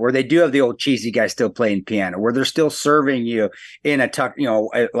like that where they do have the old cheesy guy still playing piano, where they're still serving you in a tuck,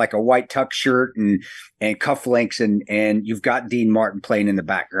 like a white tuck shirt and cufflinks, and you've got Dean Martin playing in the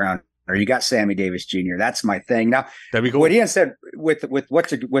background. Or you got Sammy Davis Jr. That's my thing. Now, that'd be cool. What Ian said with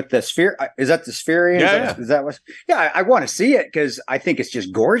the Sphere, is that the Sphere? Is that what? Yeah, I want to see it because I think it's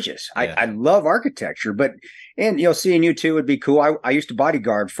just gorgeous. Yeah. I love architecture, and seeing U2 would be cool. I used to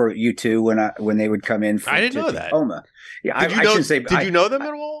bodyguard for U2 when they would come in. I didn't know that. Tacoma. Yeah, did you know them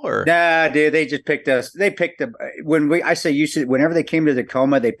at all? Or? Nah, dude, they just picked us. They picked whenever they came to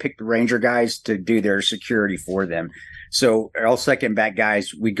Tacoma, they picked the Ranger guys to do their security for them. So all second back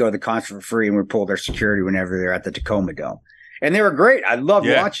guys, we'd go to the concert for free and we'd pull their security whenever they're at the Tacoma Dome. And they were great. I loved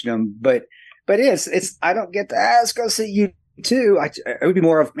watching them, but it's I don't get to let's go see you too. It would be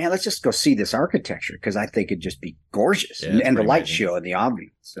more of, man, let's just go see this architecture because I think it'd just be gorgeous and the light show and the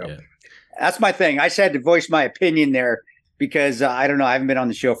ambiance. So that's my thing. I just had to voice my opinion there because I don't know. I haven't been on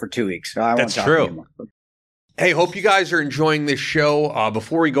the show for 2 weeks. So that's true. Hey, hope you guys are enjoying this show.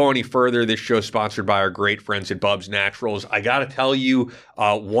 Before we go any further, this show is sponsored by our great friends at Bubs Naturals. I got to tell you,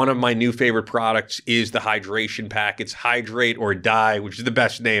 one of my new favorite products is the hydration pack. It's Hydrate or Die, which is the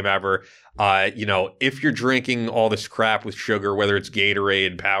best name ever. If you're drinking all this crap with sugar, whether it's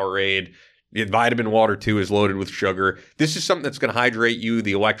Gatorade, Powerade, Vitamin water, too, is loaded with sugar. This is something that's going to hydrate you,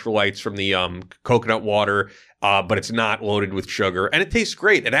 the electrolytes from the coconut water, but it's not loaded with sugar. And it tastes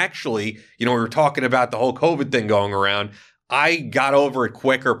great. And actually, we were talking about the whole COVID thing going around. I got over it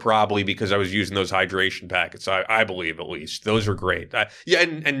quicker probably because I was using those hydration packets. I believe, at least those are great.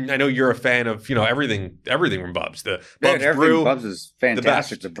 And I know you're a fan of everything from Bubs. The Bubs brew, Bubs is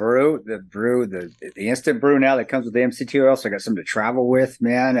fantastic. The brew, the instant brew now that comes with the MCT oil. So I got something to travel with,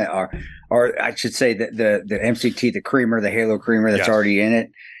 man. Or I should say that the MCT, the creamer, the Halo creamer that's already in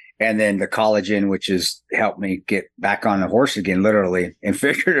it. And then the collagen, which has helped me get back on the horse again, literally and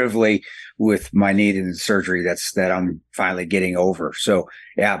figuratively, with my knee and surgery that I'm finally getting over. So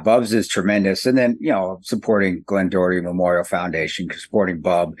yeah, Bubs is tremendous. And then, supporting Glenn Doherty Memorial Foundation, supporting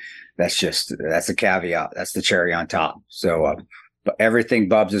Bub, that's a caveat. That's the cherry on top. So everything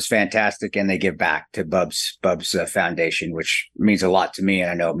Bubs is fantastic, and they give back to Bubs Foundation, which means a lot to me. And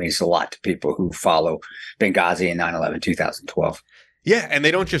I know it means a lot to people who follow Benghazi and 9/11, 2012. Yeah, and they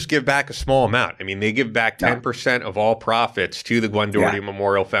don't just give back a small amount. I mean, they give back 10% of all profits to the Glenn Doherty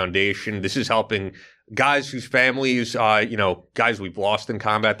Memorial Foundation. This is helping guys whose families, guys we've lost in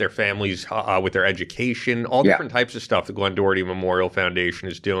combat, their families with their education, all different types of stuff the Glenn Doherty Memorial Foundation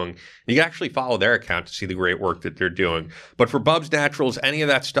is doing. You can actually follow their account to see the great work that they're doing. But for Bubs Naturals, any of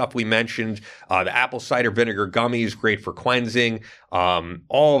that stuff we mentioned, the apple cider vinegar gummies, great for cleansing,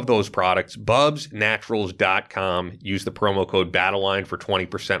 all of those products, bubsnaturals.com. Use the promo code BATTLELINE for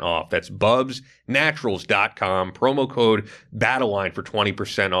 20% off. That's bubsnaturals.com, promo code BATTLELINE for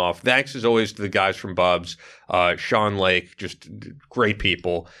 20% off. Thanks as always to the guys from Bubs, Sean Lake, just great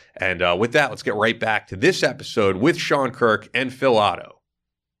people. And with that, let's get right back to this episode with Sean Kirk and Phil Otto.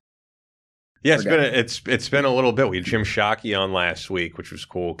 Yeah, it's been a little bit. We had Jim Shockey on last week, which was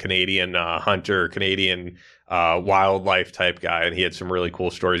cool. Canadian hunter, Canadian wildlife type guy, and he had some really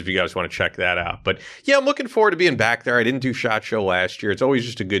cool stories if you guys want to check that out. But yeah, I'm looking forward to being back there. I didn't do SHOT Show last year. It's always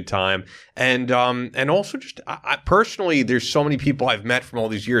just a good time. And also just I personally, there's so many people I've met from all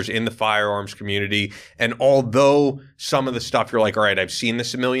these years in the firearms community. And although some of the stuff you're like, all right, I've seen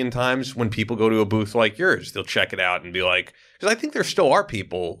this a million times, when people go to a booth like yours, they'll check it out and be like, because I think there still are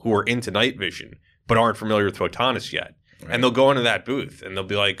people who are into night vision but aren't familiar with Photonis yet. Right. And they'll go into that booth and they'll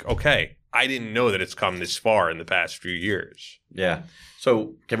be like, okay, I didn't know that it's come this far in the past few years. Yeah.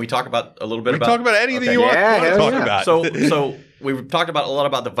 So can we talk about a little bit about... talk about anything you want to talk about. So we've talked about a lot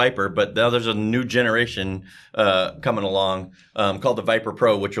about the Viper, but now there's a new generation coming along called the Viper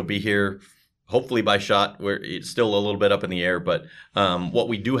Pro, which will be here hopefully by SHOT. It's still a little bit up in the air, but what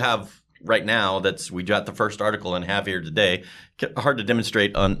we do have right now, we got the first article and have here today, hard to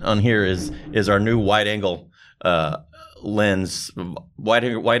demonstrate on here, is our new wide angle lens, wide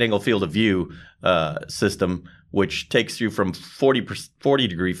angle field of view system, which takes you from 40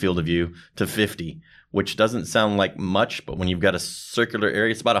 degree field of view to 50, which doesn't sound like much, but when you've got a circular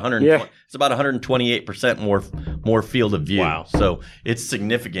area, it's about 128% more field of view. Wow. So it's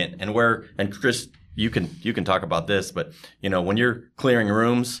significant. And Chris, you can talk about this, but when you're clearing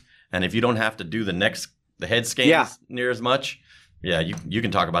rooms, and if you don't have to do the head scans near as much, you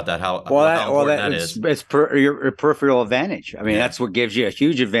can talk about that. How important that is. It's your peripheral advantage. I mean, that's what gives you a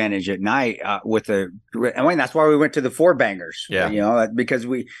huge advantage at night that's why we went to the 4-bangers. Yeah, because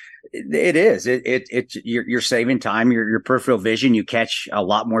you're saving time. Your peripheral vision. You catch a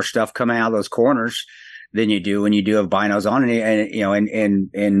lot more stuff coming out of those corners than you do when you do have binos on.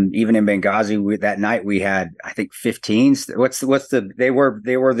 And even in Benghazi that night we had, I think, 15s. They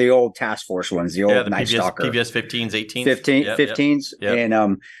were the old task force ones, the old Night Stalker. PBS 15s, 18s.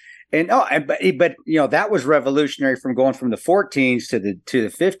 15s. Yep. But that was revolutionary from going from the 14s to the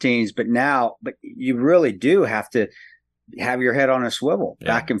 15s. But you really do have to have your head on a swivel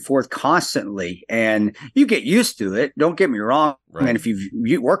back and forth constantly, and you get used to it. Don't get me wrong. Right. And if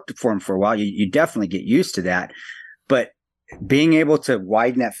you worked for them for a while, you definitely get used to that. But being able to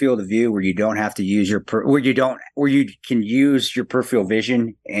widen that field of view where you don't have to use where you can use your peripheral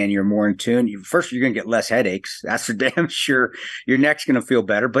vision and you're more in tune. First, you're going to get less headaches. That's for damn sure. Your neck's going to feel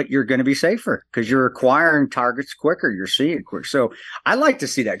better, but you're going to be safer because you're acquiring targets quicker. You're seeing quicker. So I like to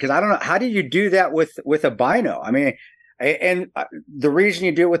see that, because I don't know, how do you do that with a bino? I mean, and the reason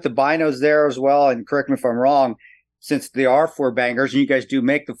you do it with the binos there as well, and correct me if I'm wrong, since they are 4-bangers, and you guys do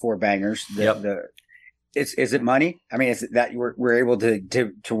make the 4-bangers, is it money? I mean, is it that we're able to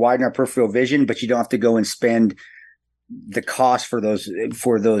widen our peripheral vision, but you don't have to go and spend the cost for those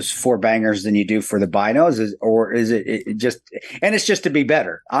 4-bangers than you do for the binos, or is it just, and it's just to be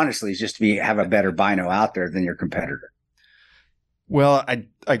better? Honestly, it's just to have a better bino out there than your competitor. Well,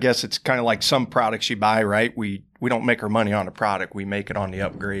 I guess it's kind of like some products you buy, right? We don't make our money on a product. We make it on the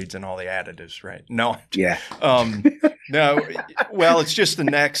upgrades and all the additives, right? No. Yeah. No. Well, it's just the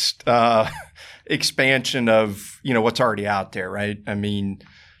next expansion of, what's already out there, right? I mean,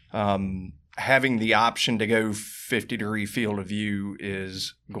 having the option to go 50-degree field of view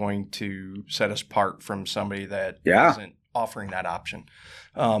is going to set us apart from somebody that isn't offering that option.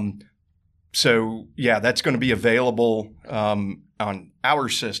 So, that's going to be available on our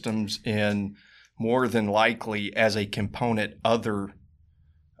systems and more than likely as a component other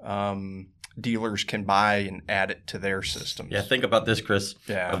dealers can buy and add it to their systems. Yeah, think about this, Chris.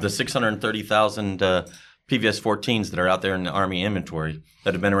 Yeah. Of the 630,000 PVS-14s that are out there in the Army inventory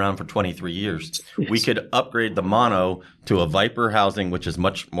that have been around for 23 years, we could upgrade the mono to a Viper housing, which is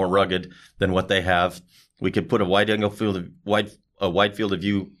much more rugged than what they have. We could put a wide field of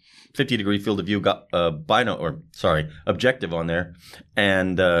view, 50-degree field of view objective on there,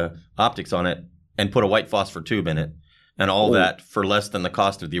 and optics on it, and put a white phosphor tube in it, and all that for less than the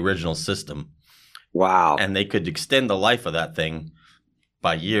cost of the original system. Wow! And they could extend the life of that thing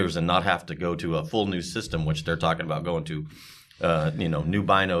by years and not have to go to a full new system, which they're talking about going to, new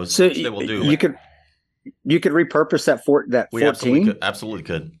binos. So which they will do. You could repurpose that 14. We absolutely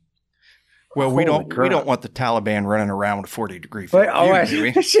could. Well, we don't want the Taliban running around with 40-degree field of view, do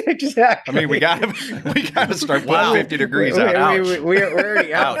we? Exactly. I mean, we got to start putting 50 degrees out. We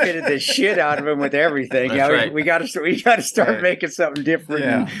already outfitted the shit out of them with everything. That's right. We got to start making something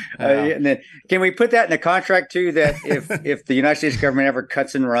different. And then, can we put that in the contract too? That if the United States government ever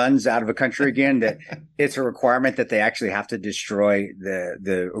cuts and runs out of a country again, that it's a requirement that they actually have to destroy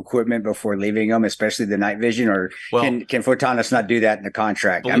the equipment before leaving them, especially the night vision. Or can Photonis not do that in the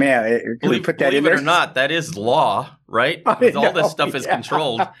contract? Put that in there. Believe it or there? not, that is law, right? Because all this stuff is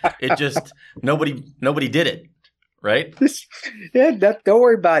controlled. It just nobody did it, right? Don't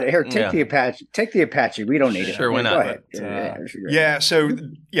worry about it. Here, take the Apache. Take the Apache. We don't need it. Sure, why not? So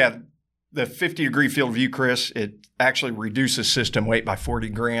the 50-degree field of view, Chris, it actually reduces system weight by 40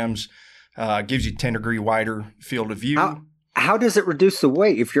 grams, gives you 10-degree wider field of view. How does it reduce the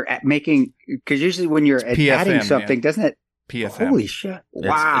weight if you're making? Because usually when you're adding something, doesn't it? PFM. Holy shit!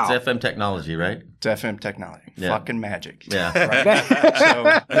 Wow, it's FM technology, right? It's FM technology. Yeah. Fucking magic. Yeah.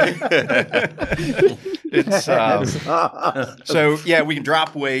 So we can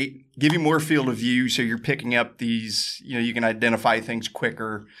drop weight, give you more field of view, so you're picking up these. You can identify things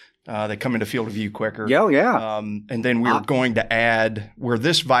quicker. They come into field of view quicker. Yeah. And then we're going to add where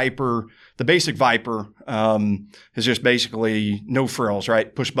this Viper, the basic Viper, is just basically no frills,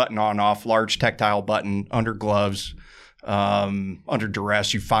 right? Push button on off, large tactile button under gloves. Under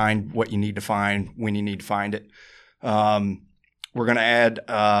duress, you find what you need to find when you need to find it. We're going to add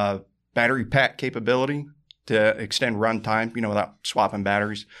battery pack capability to extend runtime, without swapping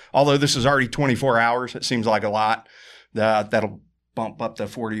batteries. Although this is already 24 hours, it seems like a lot. That'll bump up to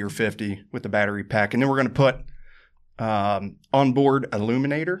 40 or 50 with the battery pack. And then we're going to put onboard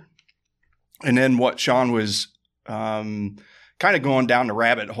illuminator. And then what Sean was kind of going down the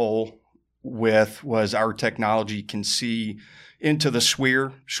rabbit hole with was our technology can see into the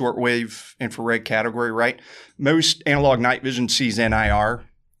SWIR, shortwave infrared category, right? Most analog night vision sees NIR,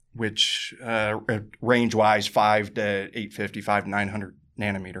 which range-wise 5 to 850, 5 to 900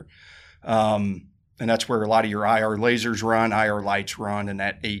 nanometer. And that's where a lot of your IR lasers run, IR lights run in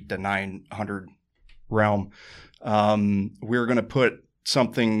that 8 to 900 realm. We're going to put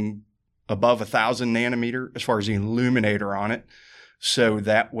something above 1,000 nanometer as far as the illuminator on it. So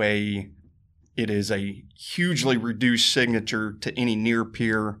that way it is a hugely reduced signature to any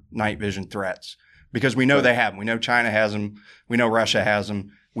near-peer night vision threats because we know they have them. We know China has them. We know Russia has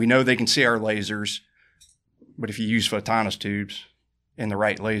them. We know they can see our lasers. But if you use Photonis tubes and the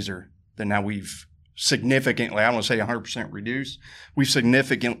right laser, then now we've significantly, I don't want to say 100% reduced, we've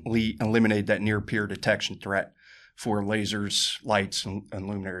significantly eliminated that near-peer detection threat for lasers, lights, and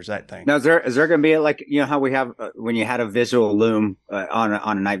luminaires, that thing. Now, is there going to be like, how we have when you had a visual loom on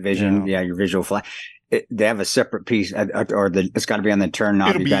a night vision, your visual flash, they have a separate piece, it's got to be on the turn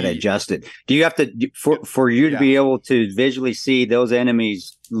knob. You got to adjust it. Do you have to for you to be able to visually see those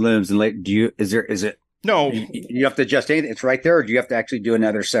enemies' looms? And No, you have to adjust anything. It's right there, or do you have to actually do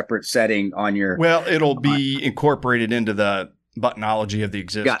another separate setting on your? Well, it'll be incorporated into the buttonology of the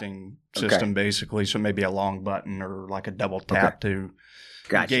existing system, basically. So maybe a long button or like a double tap to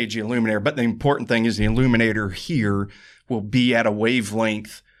engage the illuminator. But the important thing is the illuminator here will be at a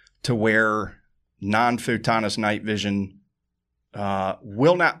wavelength to where non-Photonis night vision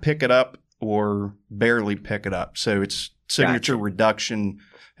will not pick it up or barely pick it up. So it's signature Gotcha. reduction,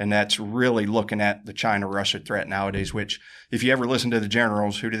 and that's really looking at the China-Russia threat nowadays, which if you ever listen to the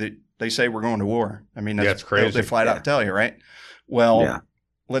generals, who do they say we're going to war? I mean, That's crazy. They flat Yeah. out tell you, right? Well, Yeah.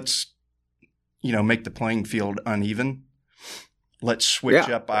 let's, make the playing field uneven. Let's switch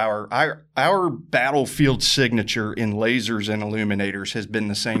Yeah. up our battlefield signature in lasers and illuminators has been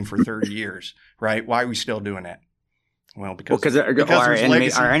the same for 30 years, right? Why are we still doing that? Well, because our there's enemy,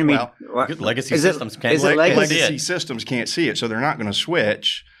 legacy, our enemy, well, Good legacy Is it- systems can't is it can't legacy- see legacy it. systems can't see it, so they're not going to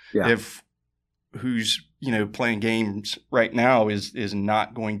switch. Yeah. If who's playing games right now is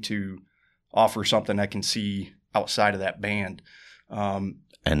not going to offer something that can see outside of that band.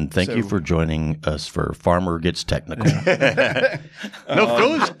 And thank you So- for joining us for Farmer Gets Technical. No,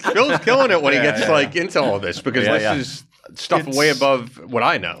 Phil's killing it when he Yeah, gets yeah. into all this because Yeah, this yeah. is stuff It's- way above what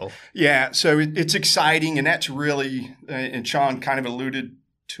I know. Yeah, so it's exciting, and that's really, and Sean kind of alluded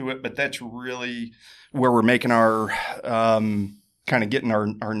to it, but that's really where we're making our kind of getting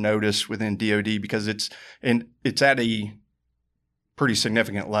our notice within DoD, because it's at a pretty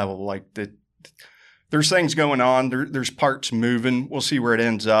significant level. Like there's things going on. There's parts moving. We'll see where it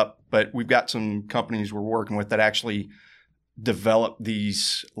ends up, but we've got some companies we're working with that actually develop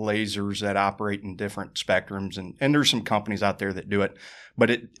these lasers that operate in different spectrums, and there's some companies out there that do it, but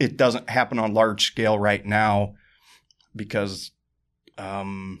it doesn't happen on large scale right now because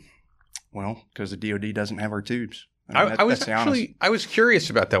the DoD doesn't have our tubes. I mean, I was that's the honest- I was curious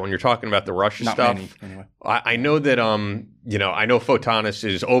about that when you're talking about the Russia not stuff. many anyway. I know that I know Photonis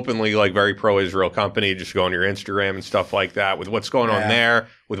is openly like very pro-Israel company. Just go on your Instagram and stuff like that with what's going on Yeah. there,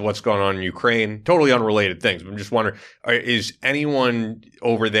 with what's going on in Ukraine. Totally unrelated things. But I'm just wondering, is anyone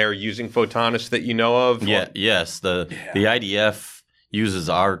over there using Photonis that you know of? Yeah, yes. The IDF uses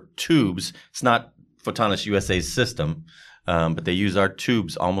our tubes. It's not Photonis USA's system, but they use our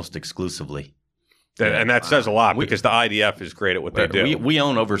tubes almost exclusively. And that says a lot because the IDF is great at what they do. We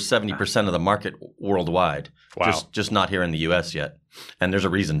own over 70% of the market worldwide. Wow. Just not here in the U.S. yet, and there's a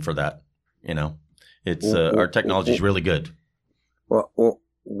reason for that. It's our technology is really good. Well,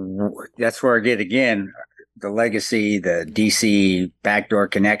 that's where I get again the legacy, the DC backdoor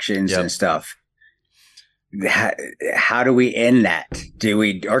connections Yep. and stuff. How do we end that?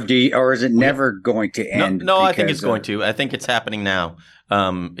 Or is it never going to end? No, I think it's because going to. I think it's happening now.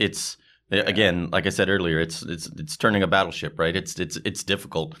 It's again, like I said earlier, it's turning a battleship, right? It's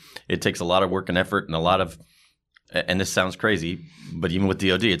difficult. It takes a lot of work and effort and a lot of, and this sounds crazy, but even with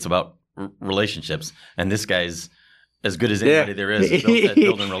DoD, it's about relationships. And this guy's as good as anybody there is at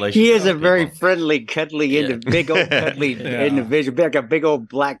building relationships. He is with a very people. friendly, cuddly, big old cuddly individual, like a big old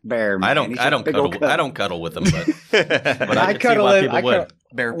black bear. Man. I don't He's a big old cuddle with him, but I can see cuddle why him. people would.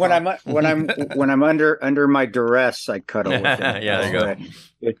 Bear when paw. I'm under my duress, I cuddle with him. Yeah, there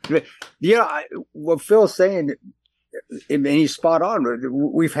you go. What Phil's saying, and he's spot on.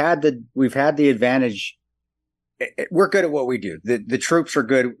 We've had the advantage. We're good at what we do. The troops are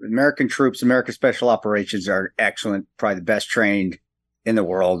good. American troops, American Special Operations are excellent. Probably the best trained in the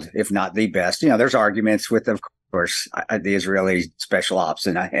world, if not the best. There's arguments with, of course, the Israeli Special Ops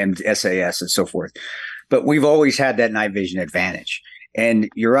and SAS and so forth. But we've always had that night vision advantage. And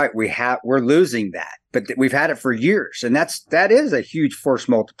you're right, we're losing that, but we've had it for years, and that is a huge force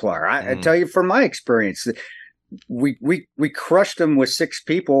multiplier. I tell you from my experience, we crushed them with 6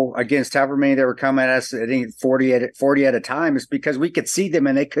 people against however many they were coming at us. I think 40 at a time. Is because we could see them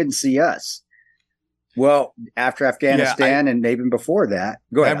and they couldn't see us. Well, after Afghanistan and even before that,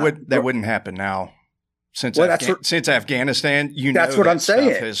 go ahead. That wouldn't happen now. Since Well, Afghanistan, that's what I'm stuff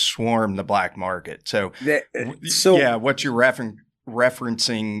saying. has swarmed the black market. So what you're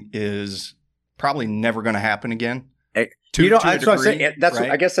referencing is probably never going to happen again. That's what I'm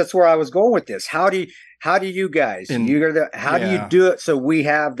saying. I guess that's where I was going with this. How do you guys? Do you do it so we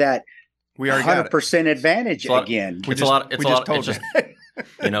have that? We are 100% advantage again. It's a lot. It's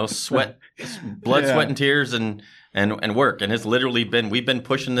just sweat, blood, sweat, and tears, and work. And it's literally we've been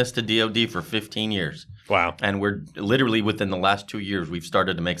pushing this to DoD for 15 years. Wow. And we're literally within the last 2 years, we've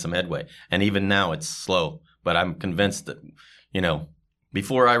started to make some headway. And even now it's slow, but I'm convinced that,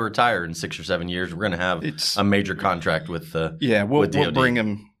 before I retire in 6 or 7 years, we're going to have a major contract with we'll DoD. bring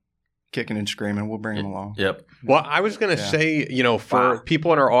him kicking and screaming. We'll bring him along. Yep. Well, I was going to say, for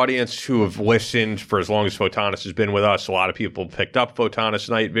people in our audience who have listened for as long as Photonis has been with us, a lot of people picked up Photonis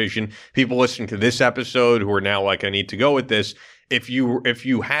Night Vision. People listening to this episode who are now like, I need to go with this. If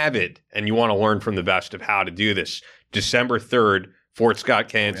you have it and you want to learn from the best of how to do this, December 3rd, Fort Scott,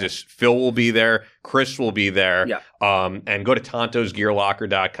 Kansas. Phil will be there. Chris will be there. Yeah. And go to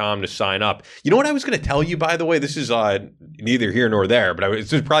TontosGearLocker.com to sign up. You know what I was going to tell you, by the way? This is neither here nor there, but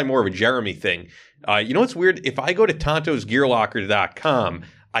this is probably more of a Jeremy thing. You know what's weird? If I go to TontosGearLocker.com,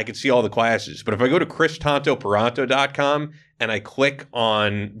 I can see all the classes. But if I go to ChrisTontoPeranto.com and I click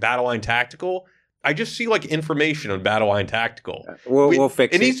on Battleline Tactical, I just see like information on Battleline Tactical. We'll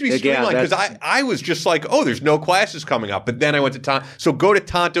fix it. It needs to be streamlined because I was just like, oh, there's no classes coming up. But then I went to So go to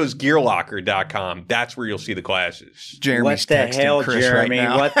TontosGearLocker.com. That's where you'll see the classes. Jeremy's what the texting hell, Chris Jeremy? right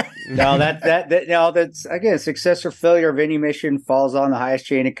now. What? No, that's again, success or failure of any mission falls on the highest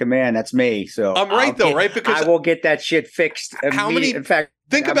chain of command. That's me. So I'm right though, right? Because I will get that shit fixed. How many? In fact,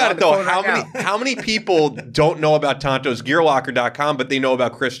 think I'm about on it the though. phone right now. How many people don't know about TontosGearLocker.com, but they know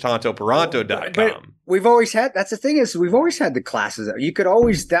about ChrisTontoPeranto.com? But we've always had. That's the thing is we've always had the classes. You could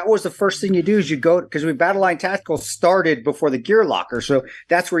always. That was the first thing you do is you go because Battleline Tactical started before the Gear Locker, so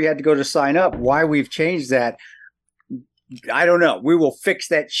that's where you had to go to sign up. Why we've changed that? I don't know. We will fix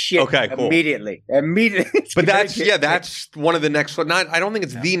that shit immediately. But that's one of the next. I don't think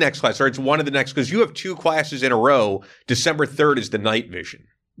it's the next class, or it's one of the next because you have 2 classes in a row. December 3rd is the night vision.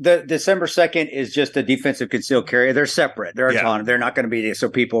 The December 2nd is just a defensive concealed carry. They're separate. They're autonomous. They're not going to be so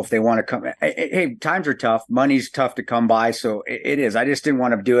people if they want to come. Hey, times are tough. Money's tough to come by, so it is. I just didn't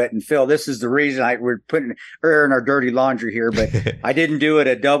want to do it. And Phil, this is the reason we're putting air in our dirty laundry here. But I didn't do it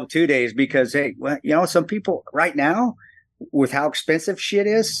a double 2 days because some people right now, with how expensive shit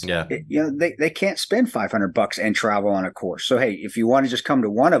is, they can't spend $500 and travel on a course. So, hey, if you want to just come to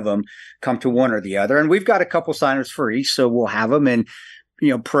one of them, come to one or the other. And we've got a couple signers for each, so we'll have them. And,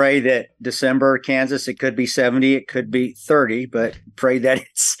 pray that December, Kansas, it could be 70, it could be 30, but pray that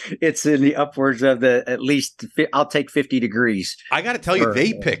it's in the upwards of at least, I'll take 50 degrees. I got to tell you,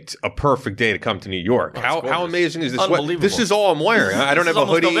 they picked a perfect day to come to New York. How amazing is this? Unbelievable. This is all I'm wearing. I don't have a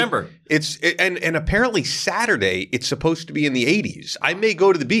hoodie. November. And apparently Saturday, it's supposed to be in the 80s. I may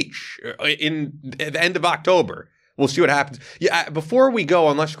go to the beach at the end of October. We'll see what happens. Yeah. Before we go,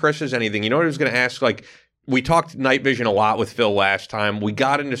 unless Chris has anything, you know what I was going to ask? Like, we talked night vision a lot with Phil last time. We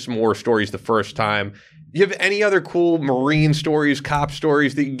got into some more stories the first time. You have any other cool Marine stories, cop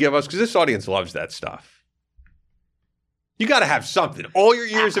stories that you can give us? Because this audience loves that stuff. You got to have something. All your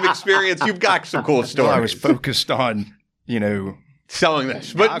years of experience, you've got some cool stories. Well, I was focused on, selling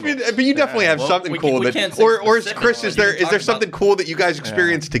this, but you definitely have something cool that, or is Chris? Is there something cool that you guys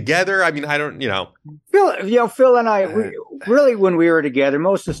experienced together? I mean, I don't, Phil and I, we, really, when we were together,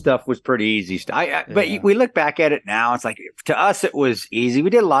 most of the stuff was pretty easy. But we look back at it now, it's like to us it was easy. We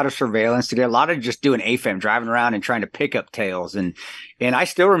did a lot of surveillance together, a lot of just doing AFM, driving around and trying to pick up tails, and I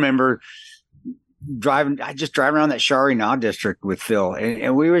still remember driving around that Shari Na district with Phil, and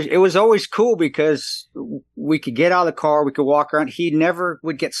it was always cool because we could get out of the car, we could walk around. He never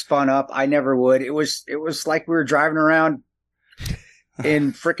would get spun up. I never would. It was like we were driving around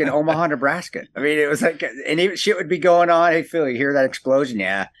in freaking Omaha, Nebraska. I mean, it was like, and even shit would be going on. Hey, Phil, you hear that explosion?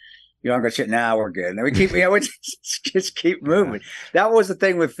 Yeah. You don't go shit now. We're good. And we keep, we just keep moving. That was the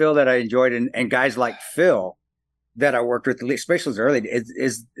thing with Phil that I enjoyed, and guys like Phil that I worked with, especially early,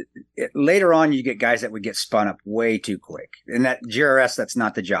 is later on you get guys that would get spun up way too quick. And that GRS, that's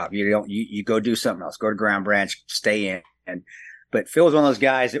not the job. You go do something else. Go to Ground Branch, stay in. But Phil was one of those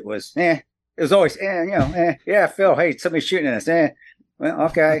guys. It was always yeah, Phil. Hey, somebody's shooting at us. Well,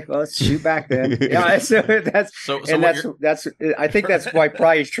 okay. Well, let's shoot back then. So that's. I think that's why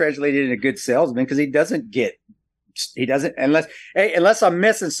probably he's translated into a good salesman because he doesn't unless I'm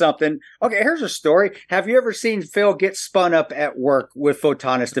missing something. Okay, here's a story. Have you ever seen Phil get spun up at work with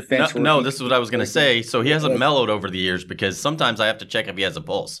Photonis Defense? No, this is what I was going to say. So he hasn't mellowed over the years because sometimes I have to check if he has a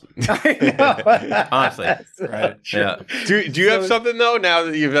pulse. Honestly. Right. Yeah. Do you have something though now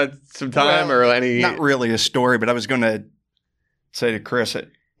that you've had some time or any? Not really a story, but I was going to say to Chris at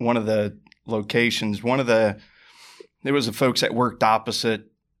one of the locations, there was the folks that worked opposite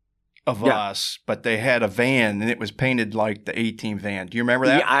of us, but they had a van and it was painted like the A-Team van. Do you remember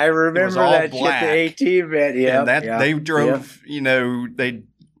that? Yeah, I remember that black. Shit, the A-Team van. Yeah, and they drove. They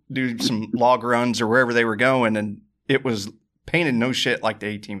do some log runs or wherever they were going, and it was painted no shit like the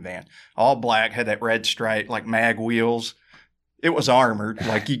A-Team van. All black, had that red stripe like mag wheels. It was armored,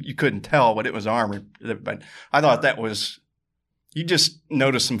 like you couldn't tell, but it was armored. But I thought that was. You just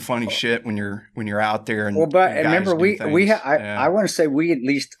notice some funny shit when you're out there. And remember I want to say we at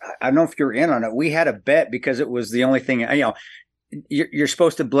least, I don't know if you're in on it. We had a bet because it was the only thing. You're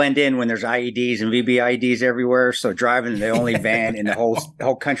supposed to blend in when there's IEDs and VBIEDs everywhere. So driving the only van in the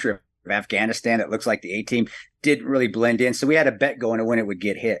whole country of Afghanistan that looks like the A-Team didn't really blend in. So we had a bet going to when it would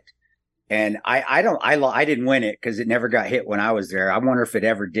get hit. And I didn't win it because it never got hit when I was there. I wonder if it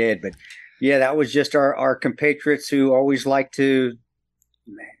ever did. But yeah, that was just our compatriots who always like to.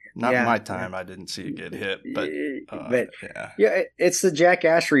 Not in my time. I didn't see it get hit, but it's the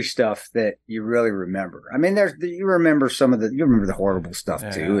jackassery stuff that you really remember. I mean, you remember the horrible stuff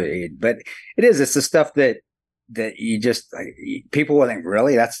too. But it's the stuff that you just people will think,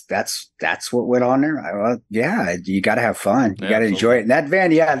 really, that's what went on there. You got to have fun. You got to enjoy it. And that van,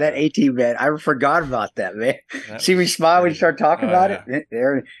 that AT van, I forgot about that, man. See me smile when you start talking about it.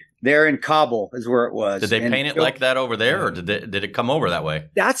 There in Kabul is where it was. Did they paint it like that over there, or did it come over that way?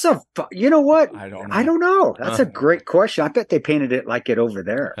 You know what? I don't know. That's a great question. I bet they painted it like it over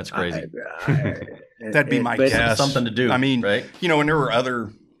there. That's crazy. That'd be my guess. Something to do. I mean, right? When there were other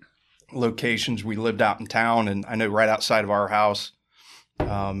locations, we lived out in town, and I know right outside of our house, had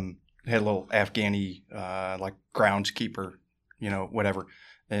a little Afghani like groundskeeper, whatever.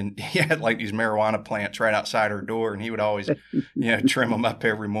 And he had like these marijuana plants right outside our door, and he would always, trim them up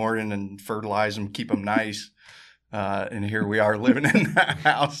every morning and fertilize them, keep them nice. And here we are living in that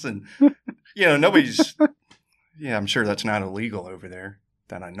house, and nobody's. Yeah, I'm sure that's not illegal over there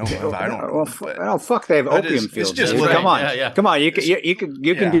that I know of. I don't know. Well, fuck, they have opium fields. It's just come on, come on. You can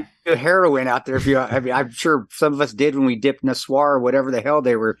do heroin out there if you. I mean, I'm sure some of us did when we dipped in a swar or whatever the hell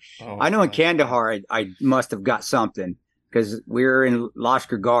they were. I know in Kandahar, I must have got something. Because we were in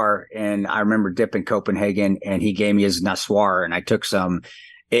Lashkar, and I remember dipping Copenhagen, and he gave me his Naswar, and I took some.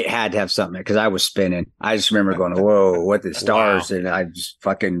 It had to have something because I was spinning. I just remember going, "Whoa, what the stars!" Wow. And I just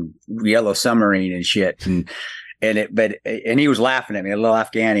fucking yellow submarine and shit, and he was laughing at me. A little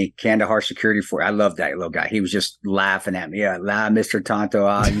Afghani Kandahar security force. I love that little guy. He was just laughing at me. Yeah, Mr. Tonto,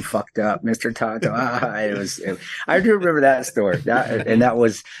 you fucked up, Mr. Tonto. I do remember that story. That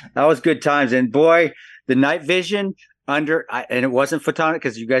was good times. And boy, the night vision. And it wasn't photonic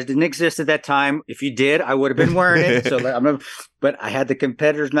because you guys didn't exist at that time. If you did, I would have been wearing it. But I had the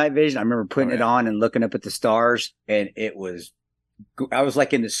competitor's night vision. I remember putting it on and looking up at the stars, and I was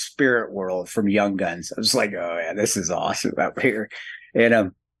like in the spirit world from Young Guns. I was like, oh yeah, this is awesome up here.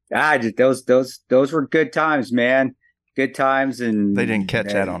 And those were good times, man. Good times. And they didn't catch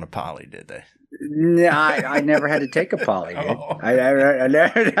that on a poly, did they? No, I never had to take a poly. I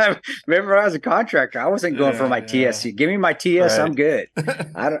remember I was a contractor. I wasn't going for my TSC. Give me my TS, I'm good.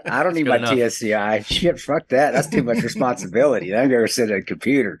 I don't need my enough. TSCI. Shit, fuck that. That's too much responsibility. I've never sit at a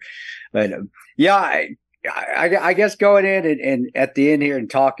computer. But I guess going in and at the end here and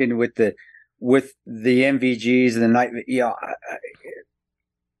talking with the MVGs and the night,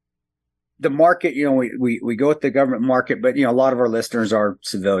 the market, we go with the government market, but a lot of our listeners are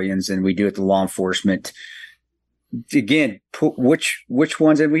civilians, and we do it the law enforcement. Again, which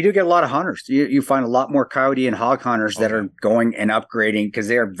ones? And we do get a lot of hunters. You find a lot more coyote and hog hunters that are going and upgrading because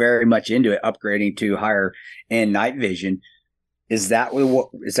they are very much into it, upgrading to higher end night vision. Is that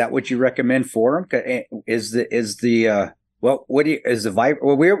what you recommend for them? Is the Viper?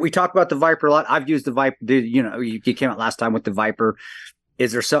 Well, we talked about the Viper a lot. I've used the Viper. You came out last time with the Viper.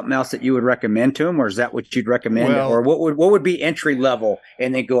 Is there something else that you would recommend to them, or is that what you'd recommend? Or what would be entry level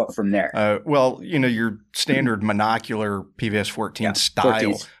and then go up from there? Your standard monocular PVS 14 style,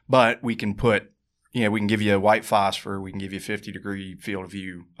 14s. But we can put, we can give you a white phosphor, we can give you 50-degree field of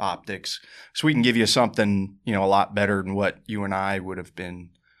view optics. So we can give you something, a lot better than what you and I would have been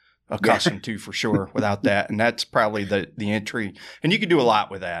accustomed to for sure without that. And that's probably the entry. And you can do a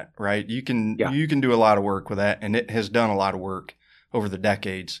lot with that, right? You can do a lot of work with that, and it has done a lot of work over the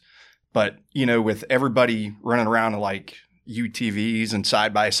decades. But, with everybody running around like UTVs and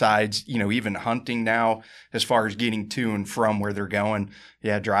side-by-sides, even hunting now as far as getting to and from where they're going,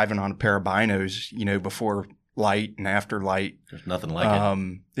 driving on a pair of binos, before light and after light. There's nothing like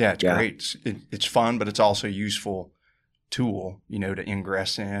it. Yeah, it's great. It's fun, but it's also a useful tool, to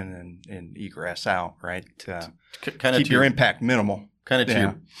ingress in and egress out, right? Keep your impact minimal. Kind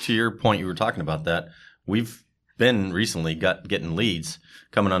of to your point, you were talking about that. We've been recently getting leads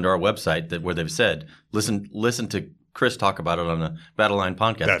coming onto our website where they've said, listen to Chris talk about it on the Battle Line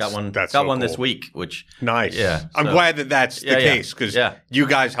podcast. Got one this week, which nice. Yeah, I'm glad that's the case because you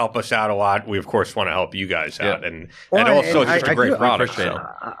guys help us out a lot. We of course want to help you guys out, and also it's just a great product.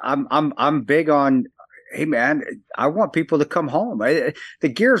 I'm big on. Hey man, I want people to come home. The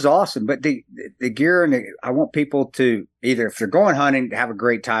gear's awesome, but the gear and I want people to either, if they're going hunting, to have a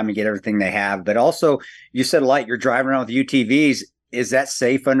great time and get everything they have. But also, you said you're driving around with UTVs. Is that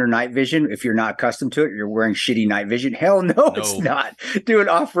safe under night vision? If you're not accustomed to it, you're wearing shitty night vision. Hell no. It's not. Doing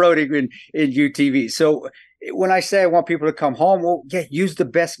off-roading in UTV. So when I say I want people to come home, well, yeah, use the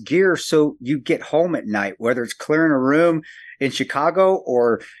best gear so you get home at night, whether it's clearing a room in Chicago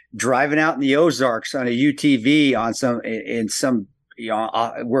or driving out in the Ozarks on a UTV on some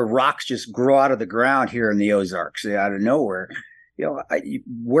where rocks just grow out of the ground here in the Ozarks out of nowhere.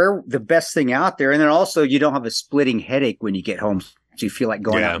 We're the best thing out there. And then also you don't have a splitting headache when you get home. So you feel like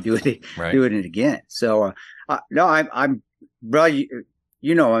going out and doing it again. So, no, I'm, bro, I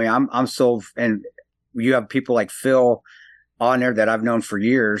mean, I'm so, and you have people like Phil on there that I've known for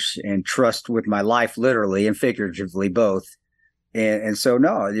years and trust with my life, literally and figuratively both. And so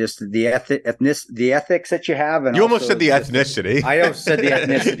no, just the ethics that you have, and you almost said the ethnicity. I almost said the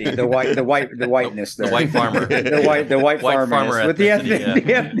ethnicity, the whiteness there, the white farmer, the white farmer with the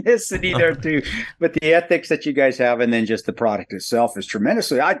ethnicity there too. But the ethics that you guys have, and then just the product itself is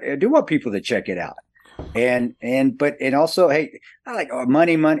tremendously. I do want people to check it out. And also, hey, I like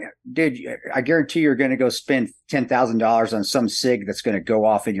money, dude. I guarantee you're going to go spend $10,000 on some SIG that's going to go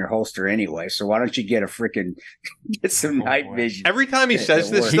off in your holster anyway. So why don't you get some night vision? Every time he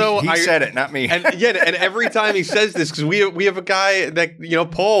says this, though, he said it, not me. And every time he says this, because we have a guy that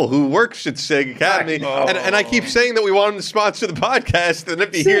Paul who works at SIG Academy, and I keep saying that we want him to sponsor the podcast, and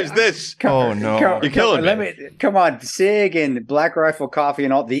if he hears this, you're killing me. Come on, SIG and Black Rifle Coffee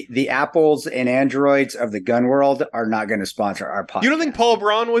and all the Apples and Androids of the gun world are not going to sponsor our podcast. You don't think Paul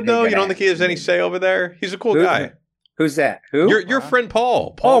Braun would, though? You don't think he has any say over there? He's a cool guy. Who's that? Who? Your friend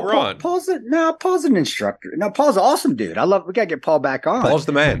Paul. Paul Braun. Paul's an instructor. No, Paul's an awesome dude. We gotta get Paul back on. Paul's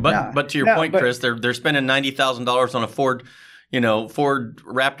the man. But to your point, Chris, they're spending $90,000 on a Ford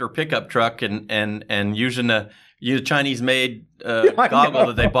Raptor pickup truck and using a Chinese made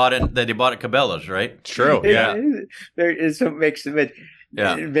goggle that they bought at Cabela's, right? It's true. Yeah.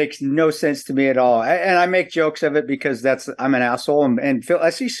 It makes no sense to me at all. And I make jokes of it because I'm an asshole. And Phil, I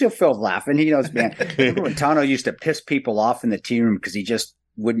see Phil's laughing. He knows, man. Remember when Tano used to piss people off in the team room because he just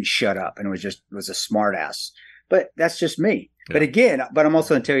wouldn't shut up and was a smart ass. But that's just me. Yeah. But I'm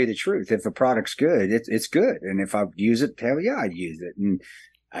also going to tell you the truth. If a product's good, it's good. And if I use it, hell yeah, I'd use it.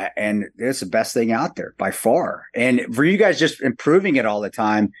 And it's the best thing out there by far. And for you guys just improving it all the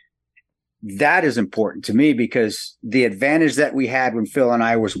time, that is important to me because the advantage that we had when Phil and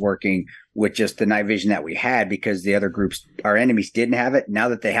I was working with just the night vision that we had, because the other groups, our enemies, didn't have it. Now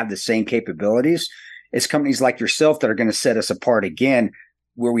that they have the same capabilities, it's companies like yourself that are going to set us apart again,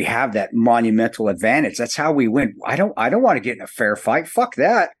 where we have that monumental advantage. That's how we win. I don't want to get in a fair fight. Fuck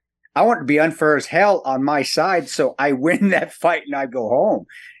that. I want it to be unfair as hell on my side, so I win that fight and I go home.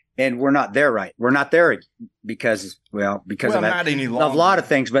 And we're not there, right? We're not there because of not any longer. A lot of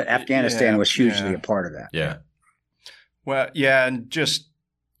things, but Afghanistan was hugely a part of that. Yeah. Well, yeah, and just,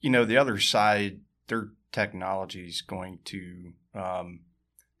 the other side, their technology is going to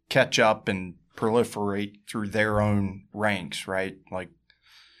catch up and proliferate through their own ranks, right? Like,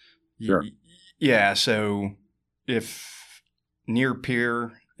 sure. Yeah, so if near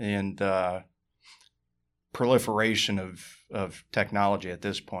peer and proliferation of technology at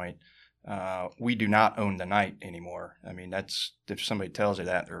this point, we do not own the night anymore. I mean, that's, if somebody tells you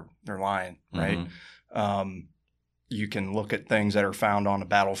that, they're lying, right? Mm-hmm. You can look at things that are found on the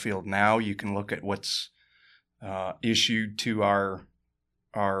battlefield now. You can look at what's issued to our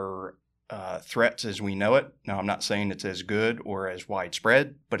threats as we know it. Now, I'm not saying it's as good or as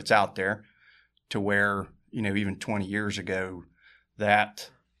widespread, but it's out there to where, even 20 years ago, that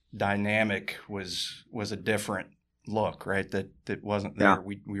dynamic was a different look, right? That wasn't there. Yeah.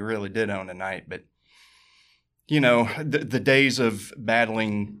 We really did own a night, but the days of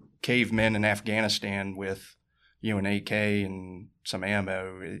battling cavemen in Afghanistan with an AK and some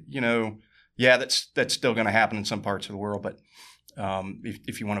ammo, that's still going to happen in some parts of the world. But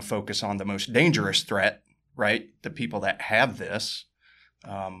if you want to focus on the most dangerous threat, right, the people that have this,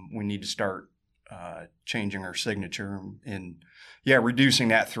 we need to start changing our signature and reducing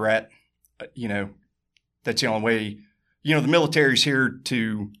that threat. That's the only way. The military's here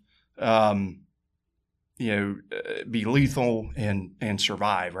to, be lethal and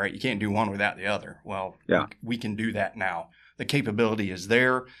survive, right? You can't do one without the other. Well, we can do that now. The capability is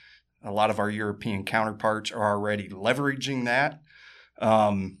there. A lot of our European counterparts are already leveraging that.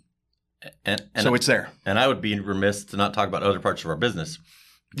 So it's there. And I would be remiss to not talk about other parts of our business.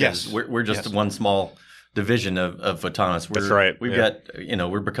 Yes. We're just one small division of Photonis. That's right. We've got,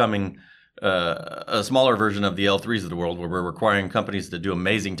 we're becoming a smaller version of the L3s of the world, where we're requiring companies to do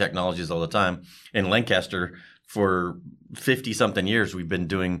amazing technologies all the time. In Lancaster, for 50-something years, we've been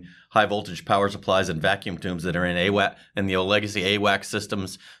doing high-voltage power supplies and vacuum tubes that are in AWAC and the old legacy AWAC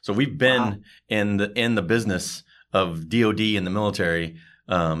systems. So we've been in the business of DoD and the military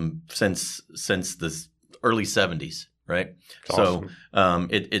since this early 70s, right? That's so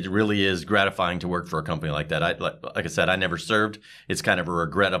it really is gratifying to work for a company like that. Like I said, I never served. It's kind of a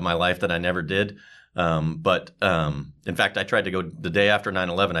regret of my life that I never did. But in fact, I tried to go the day after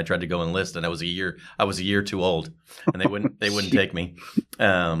 9/11. I tried to go enlist, and I was a year too old, and they wouldn't take me.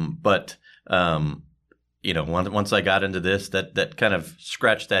 But once I got into this, that kind of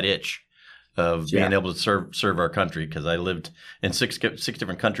scratched that itch of being able to serve our country, because I lived in six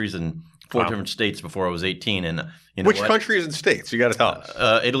different countries and 4 different states before I was 18. And which countries and states? You got to tell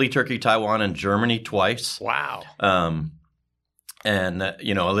us. Italy, Turkey, Taiwan, and Germany twice. Wow. And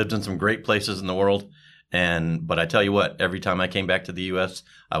I lived in some great places in the world. But I tell you what, every time I came back to the U.S.,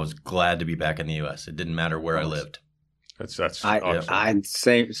 I was glad to be back in the U.S. It didn't matter where I lived. That's awesome. I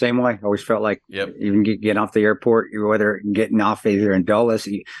same way. I always felt like even getting off the airport, whether getting off either in Dulles,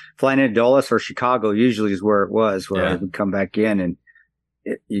 flying into Dulles or Chicago usually is where it was, where I would come back in and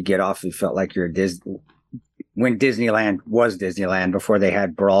you get off, you felt like you're at Disney. When Disneyland was Disneyland before they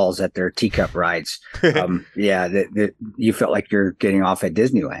had brawls at their teacup rides. You felt like you're getting off at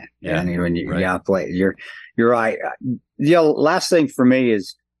Disneyland. Yeah. And when you're right. Last thing for me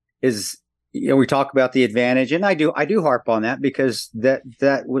is we talk about the advantage, and I do harp on that because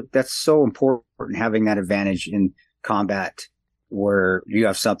that's so important, having that advantage in combat where you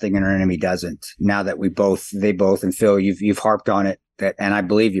have something and our enemy doesn't. Now that they both, and Phil, you've harped on it, and I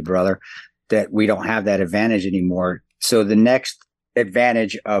believe you, brother, that we don't have that advantage anymore. So the next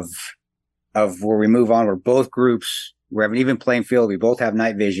advantage of where we move on, where both groups, we have an even playing field, we both have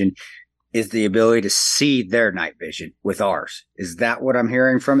night vision, is the ability to see their night vision with ours. Is that what I'm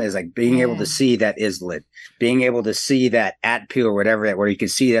hearing from? Is like being able to see that islet, being able to see that ATP or whatever where you can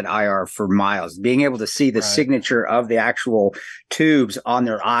see that IR for miles, being able to see the signature of the actual tubes on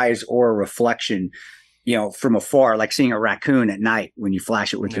their eyes or a reflection, from afar, like seeing a raccoon at night when you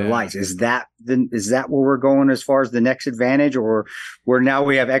flash it with your lights. Is that where we're going as far as the next advantage, or where now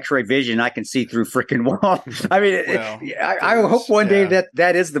we have X-ray vision? I can see through freaking walls. I mean, I hope one day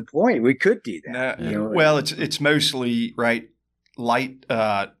that is the point. We could do that. Well, it's mostly light,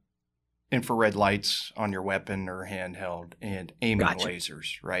 infrared lights on your weapon or handheld, and aiming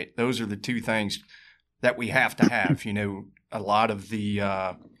lasers. Right, those are the two things that we have to have. A lot of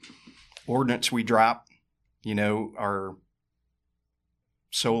the ordnance we drop, are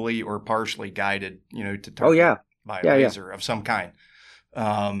solely or partially guided, to target by a laser of some kind.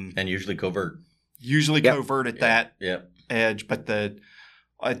 And usually covert. Covert at that edge, but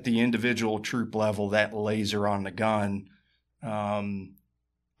at the individual troop level, that laser on the gun,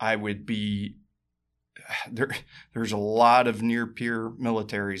 I would be there's a lot of near peer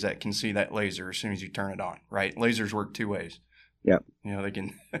militaries that can see that laser as soon as you turn it on, right? Lasers work two ways. Yeah.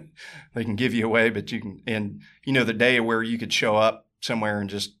 They can give you away, but you can, and the day where you could show up somewhere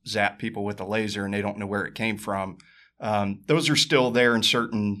and just zap people with a laser and they don't know where it came from. Those are still there in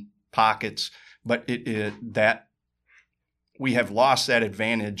certain pockets, but that we have lost that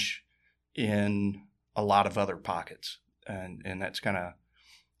advantage in a lot of other pockets. And that's kind of,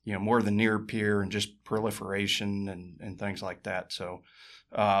 more the near peer and just proliferation and things like that. So,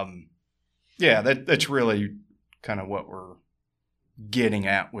 that's really kind of what we're getting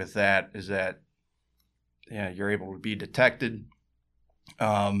at with that, is that you're able to be detected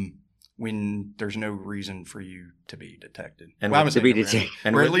when there's no reason for you to be detected, or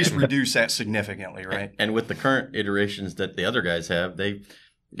at least reduce that significantly, right? And with the current iterations that the other guys have, they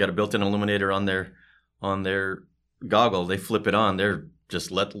got a built-in illuminator on their goggle. They flip it on, they're just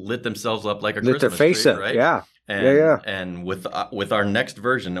lit themselves up like a Christmas their face tree, up, right? And with our next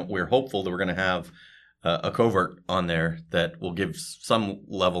version, we're hopeful that we're going to have a covert on there that will give some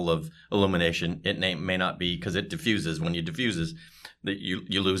level of illumination. It may not be, because it diffuses. When it diffuses,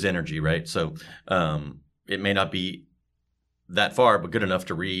 you lose energy, right? So it may not be that far, but good enough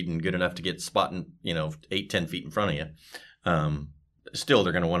to read and good enough to get spotting, 8-10 feet in front of you. Still,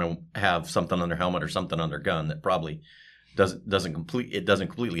 they're going to want to have something on their helmet or something on their gun that probably doesn't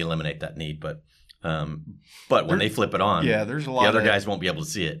completely eliminate that need, but when they flip it on, there's a lot. The other guys won't be able to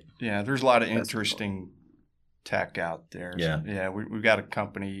see it. Yeah, there's a lot of interesting tech out there. So, we've got a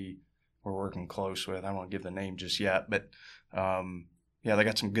company we're working close with. I don't want to give the name just yet, but they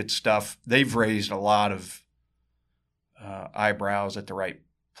got some good stuff. They've raised a lot of eyebrows at the right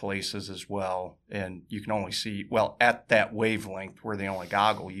places as well, and you can only see at that wavelength where the only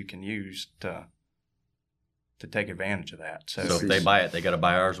goggle you can use to take advantage of that. So if they buy it, they got to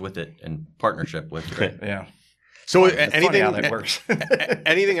buy ours with it in partnership with it. Yeah. So anything how that works.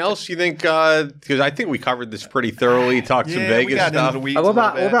 Anything else you think? Because I think we covered this pretty thoroughly. Talked some Vegas stuff. What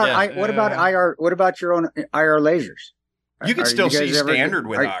about IR? What about your own IR lasers? You can still see standard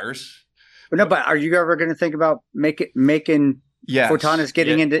with ours, No, but are you ever going to think about making Yes. Photonis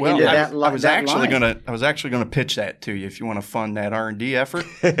getting into that line? I was actually gonna pitch that to you if you want to fund that R&D effort.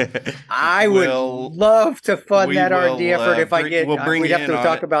 I would love to fund that R&D effort if I get. We'd have to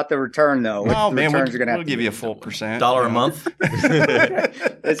talk about the return though. Oh man, we'll give you a full % $1 a month.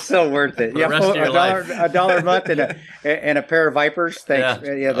 It's so worth it. Yeah, $1 a month and a pair of Vipers. Thanks.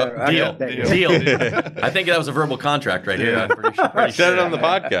 Deal. I think that was a verbal contract right here. I'm pretty Said sure. it on the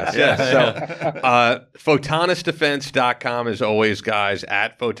podcast. Yeah. So, PhotonisDefense.com is always, guys,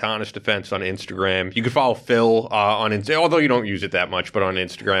 at Photonis Defense on Instagram. You can follow Phil on Instagram, although you don't use it that much, but on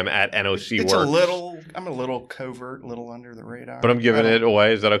Instagram at NOC It's Works. I'm a little covert, a little under the radar. But I'm giving it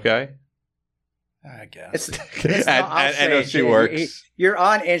away. Is that okay? I guess. At NOC Works. You're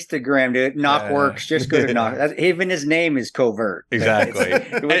on Instagram, dude. Knockworks. Just go to Knock. Even his name is covert. Exactly.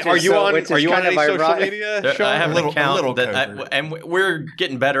 Are you on any social media, Sean? I have an account covert. and we're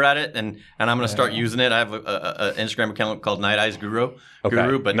getting better at it, and I'm going to start using it. I have an Instagram account called Night Eyes Guru.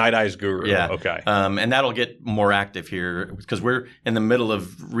 Okay. Night Eyes Guru. Yeah. Okay. And that'll get more active here because we're in the middle of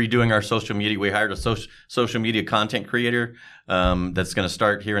redoing our social media. We hired a social media content creator that's going to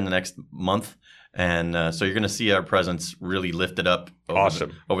start here in the next month. And so you're going to see our presence really lifted up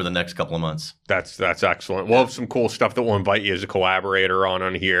over the next couple of months. That's excellent. We'll have some cool stuff that we'll invite you as a collaborator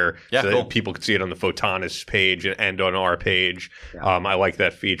on here so that people can see it on the Photonis page and on our page. Yeah. I like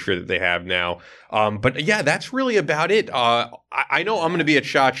that feature that they have now. But yeah, that's really about it. I know I'm going to be at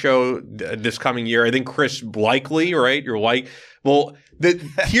SHOT Show this coming year. I think Chris likely, right? You're like, well,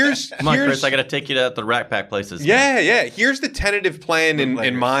 here's come on, Chris. I got to take you to the Rack Pack places. Yeah. Here's the tentative plan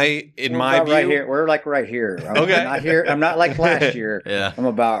in my view. Right here. We're like right here. Okay. I'm not like last year. Yeah. I'm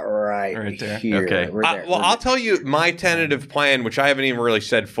about right there. Here. Okay. I'll tell you my tentative plan, which I haven't even really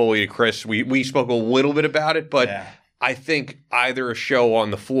said fully to Chris. We spoke a little bit about it, but. Yeah. I think either a show on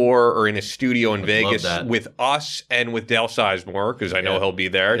the floor or in a studio in Vegas with us and with Dale Sizemore, because I know he'll be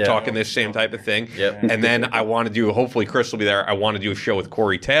there talking this same type of thing. Yep. And then I want to do, hopefully Chris will be there. I want to do a show with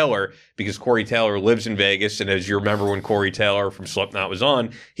Corey Taylor because Corey Taylor lives in Vegas. And as you remember when Corey Taylor from Slipknot was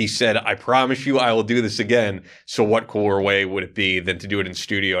on, he said, I promise you I will do this again. So what cooler way would it be than to do it in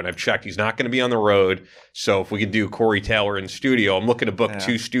studio? And I've checked. He's not going to be on the road. So if we can do Corey Taylor in studio, I'm looking to book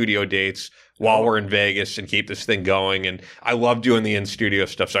 2 studio dates while we're in Vegas and keep this thing going. And I love doing the in-studio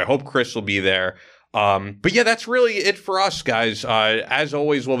stuff. So I hope Chris will be there. But yeah, that's really it for us, guys. As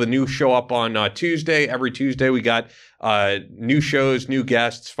always, we'll have a new show up on Tuesday. Every Tuesday, we got new shows, new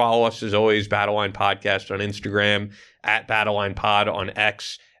guests. Follow us, as always, Battleline Podcast on Instagram, at Battleline Pod on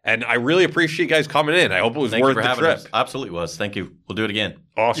X. And I really appreciate you guys coming in. I hope it was worth the trip. Us. Absolutely was. Thank you. We'll do it again.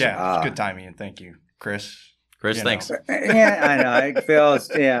 Awesome. Yeah, it's good timing, and thank you, Chris. Thanks. Yeah, I know. It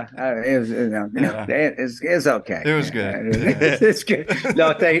feels. Yeah, it was. It's okay. It was good. It's good.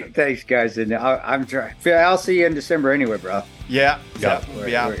 No, thanks, guys. And I'm trying. Phil, I'll see you in December anyway, bro. Yeah. We'll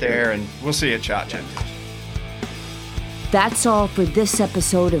be out there, and we'll see you at SHOT Show. That's all for this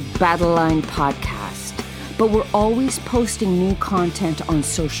episode of Battleline Podcast. But we're always posting new content on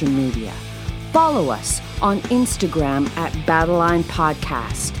social media. Follow us on Instagram at Battleline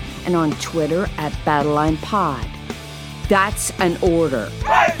Podcast. And on Twitter at Battleline Pod. That's an order.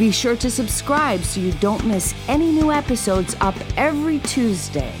 Be sure to subscribe so you don't miss any new episodes up every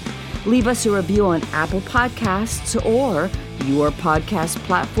Tuesday. Leave us a review on Apple Podcasts or your podcast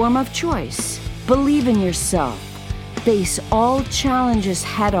platform of choice. Believe in yourself. Face all challenges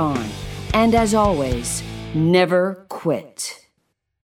head on. And as always, never quit.